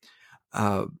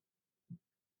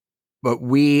 But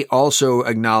we also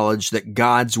acknowledge that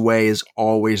God's way is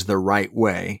always the right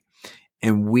way.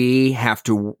 And we have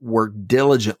to work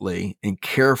diligently and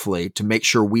carefully to make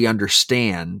sure we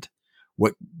understand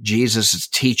what Jesus is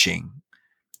teaching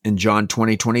in John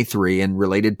 20:23 and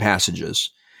related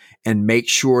passages, and make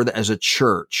sure that as a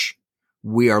church,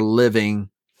 we are living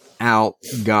out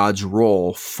God's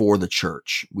role for the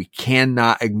church. We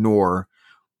cannot ignore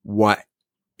what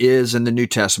is in the New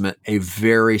Testament a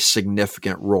very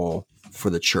significant role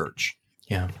for the church.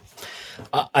 Yeah.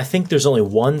 I think there's only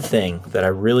one thing that I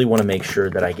really want to make sure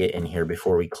that I get in here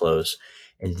before we close,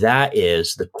 and that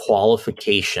is the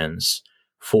qualifications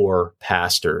for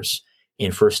pastors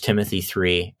in 1 Timothy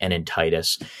 3 and in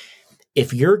Titus.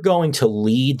 If you're going to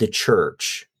lead the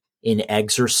church in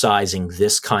exercising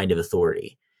this kind of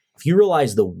authority, if you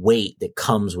realize the weight that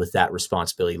comes with that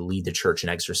responsibility to lead the church in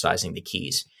exercising the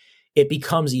keys, it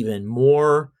becomes even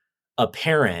more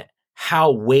apparent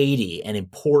how weighty and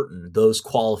important those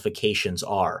qualifications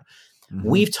are. Mm-hmm.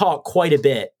 We've talked quite a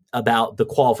bit about the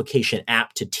qualification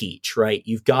apt to teach, right?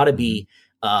 You've got to be,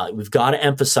 we've got to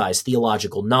emphasize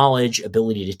theological knowledge,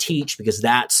 ability to teach, because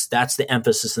that's the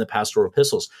emphasis in the pastoral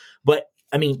epistles. But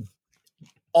I mean,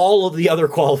 all of the other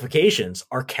qualifications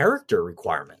are character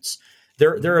requirements.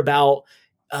 They're about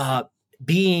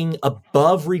being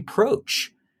above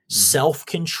reproach,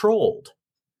 self-controlled,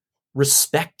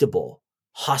 respectable,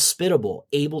 hospitable,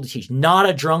 able to teach, not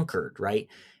a drunkard, right?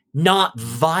 Not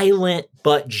violent,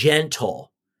 but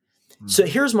gentle. So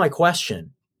here's my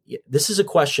question. This is a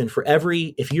question for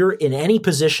if you're in any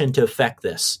position to affect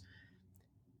this.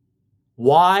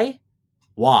 Why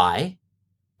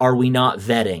are we not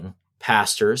vetting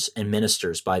pastors and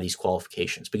ministers by these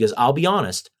qualifications? Because I'll be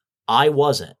honest, I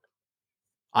wasn't.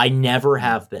 I never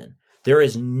have been. There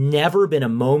has never been a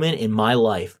moment in my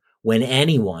life when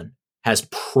anyone has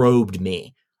probed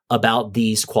me about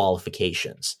these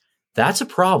qualifications. That's a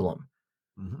problem.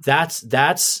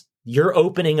 That's you're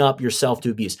opening up yourself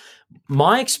to abuse.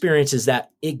 My experience is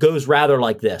that it goes rather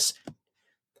like this.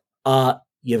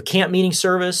 You have camp meeting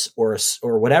service or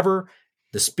whatever.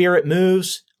 The Spirit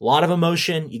moves, a lot of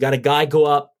emotion. You got a guy go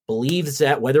up, believes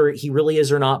that whether he really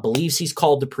is or not, believes he's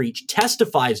called to preach,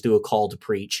 testifies to a call to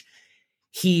preach.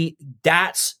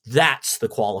 That's the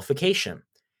qualification.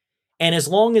 And as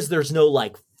long as there's no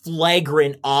like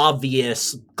flagrant,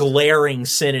 obvious, glaring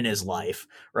sin in his life,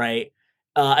 right?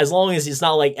 As long as it's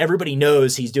not like everybody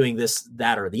knows he's doing this,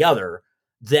 that, or the other,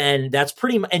 then that's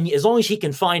pretty much, and as long as he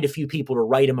can find a few people to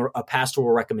write him a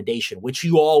pastoral recommendation, which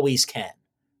you always can,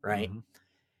 right? Mm-hmm.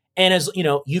 And as you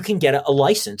know, you can get a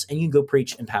license and you can go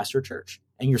preach and pastor a church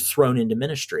and you're thrown into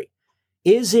ministry.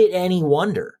 Is it any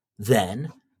wonder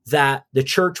then that the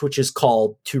church, which is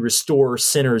called to restore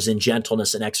sinners in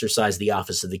gentleness and exercise the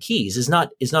office of the keys, is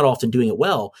not often doing it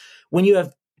well when you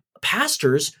have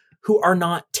pastors who are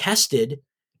not tested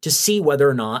to see whether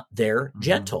or not they're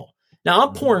gentle? Now,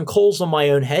 I'm pouring coals on my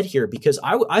own head here because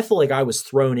I feel like I was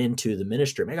thrown into the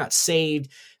ministry. I mean, I got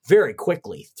saved very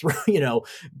quickly,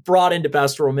 brought into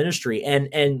pastoral ministry, and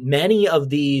many of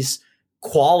these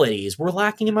qualities were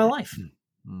lacking in my life.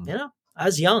 I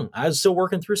was young. I was still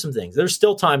working through some things. There's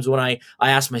still times when I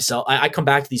ask myself, I come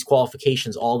back to these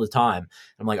qualifications all the time.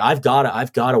 I'm like, I've got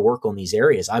to work on these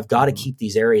areas. I've got to keep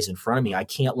these areas in front of me. I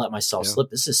can't let myself slip.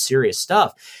 This is serious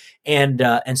stuff. And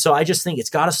so I just think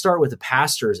it's got to start with the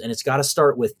pastors, and it's got to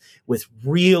start with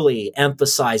really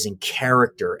emphasizing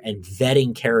character and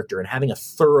vetting character and having a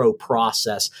thorough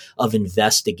process of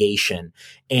investigation.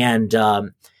 And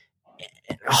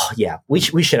we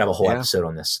should have a whole episode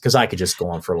on this because I could just go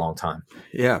on for a long time.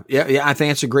 Yeah. I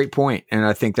think it's a great point, and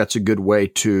I think that's a good way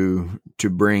to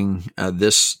bring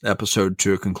this episode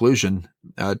to a conclusion.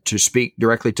 To speak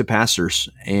directly to pastors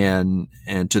and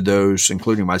to those,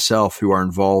 including myself, who are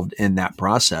involved in that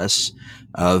process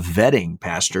of vetting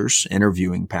pastors,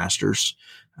 interviewing pastors,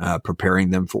 preparing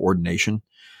them for ordination.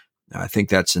 I think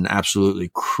that's an absolutely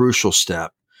crucial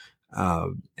step.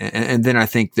 And then I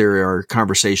think there are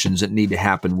conversations that need to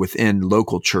happen within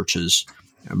local churches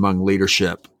among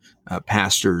leadership,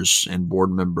 pastors and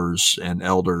board members and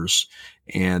elders.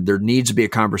 And there needs to be a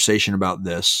conversation about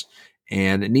this.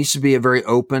 And it needs to be a very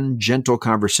open, gentle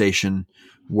conversation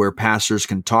where pastors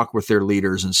can talk with their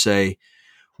leaders and say,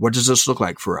 what does this look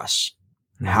like for us?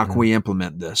 How can we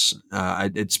implement this?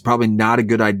 It's probably not a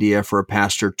good idea for a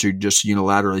pastor to just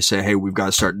unilaterally say, hey, we've got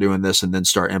to start doing this and then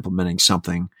start implementing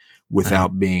something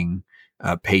without being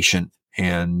patient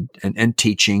and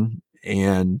teaching.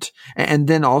 And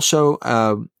then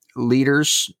also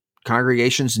leaders,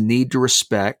 congregations need to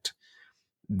respect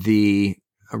the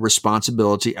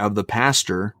responsibility of the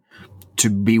pastor to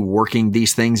be working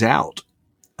these things out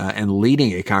and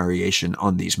leading a congregation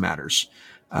on these matters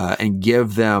and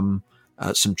give them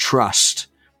some trust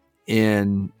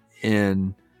in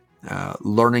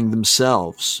learning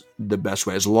themselves the best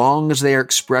way, as long as they are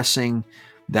expressing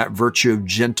that virtue of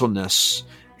gentleness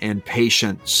and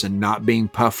patience and not being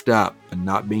puffed up and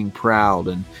not being proud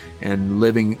and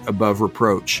living above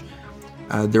reproach.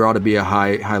 There ought to be a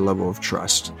high level of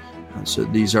trust. So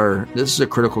this is a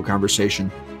critical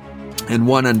conversation, and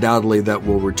one undoubtedly that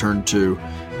we'll return to,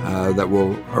 that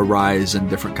will arise in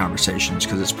different conversations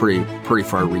because it's pretty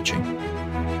far-reaching.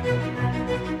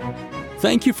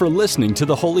 Thank you for listening to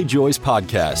the Holy Joys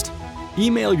podcast.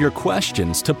 Email your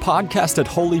questions to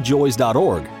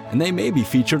podcast@holyjoys.org, and they may be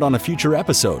featured on a future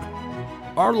episode.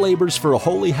 Our labors for a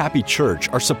holy, happy church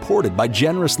are supported by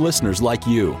generous listeners like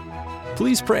you.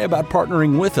 Please pray about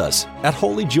partnering with us at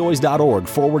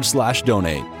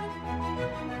holyjoys.org/donate.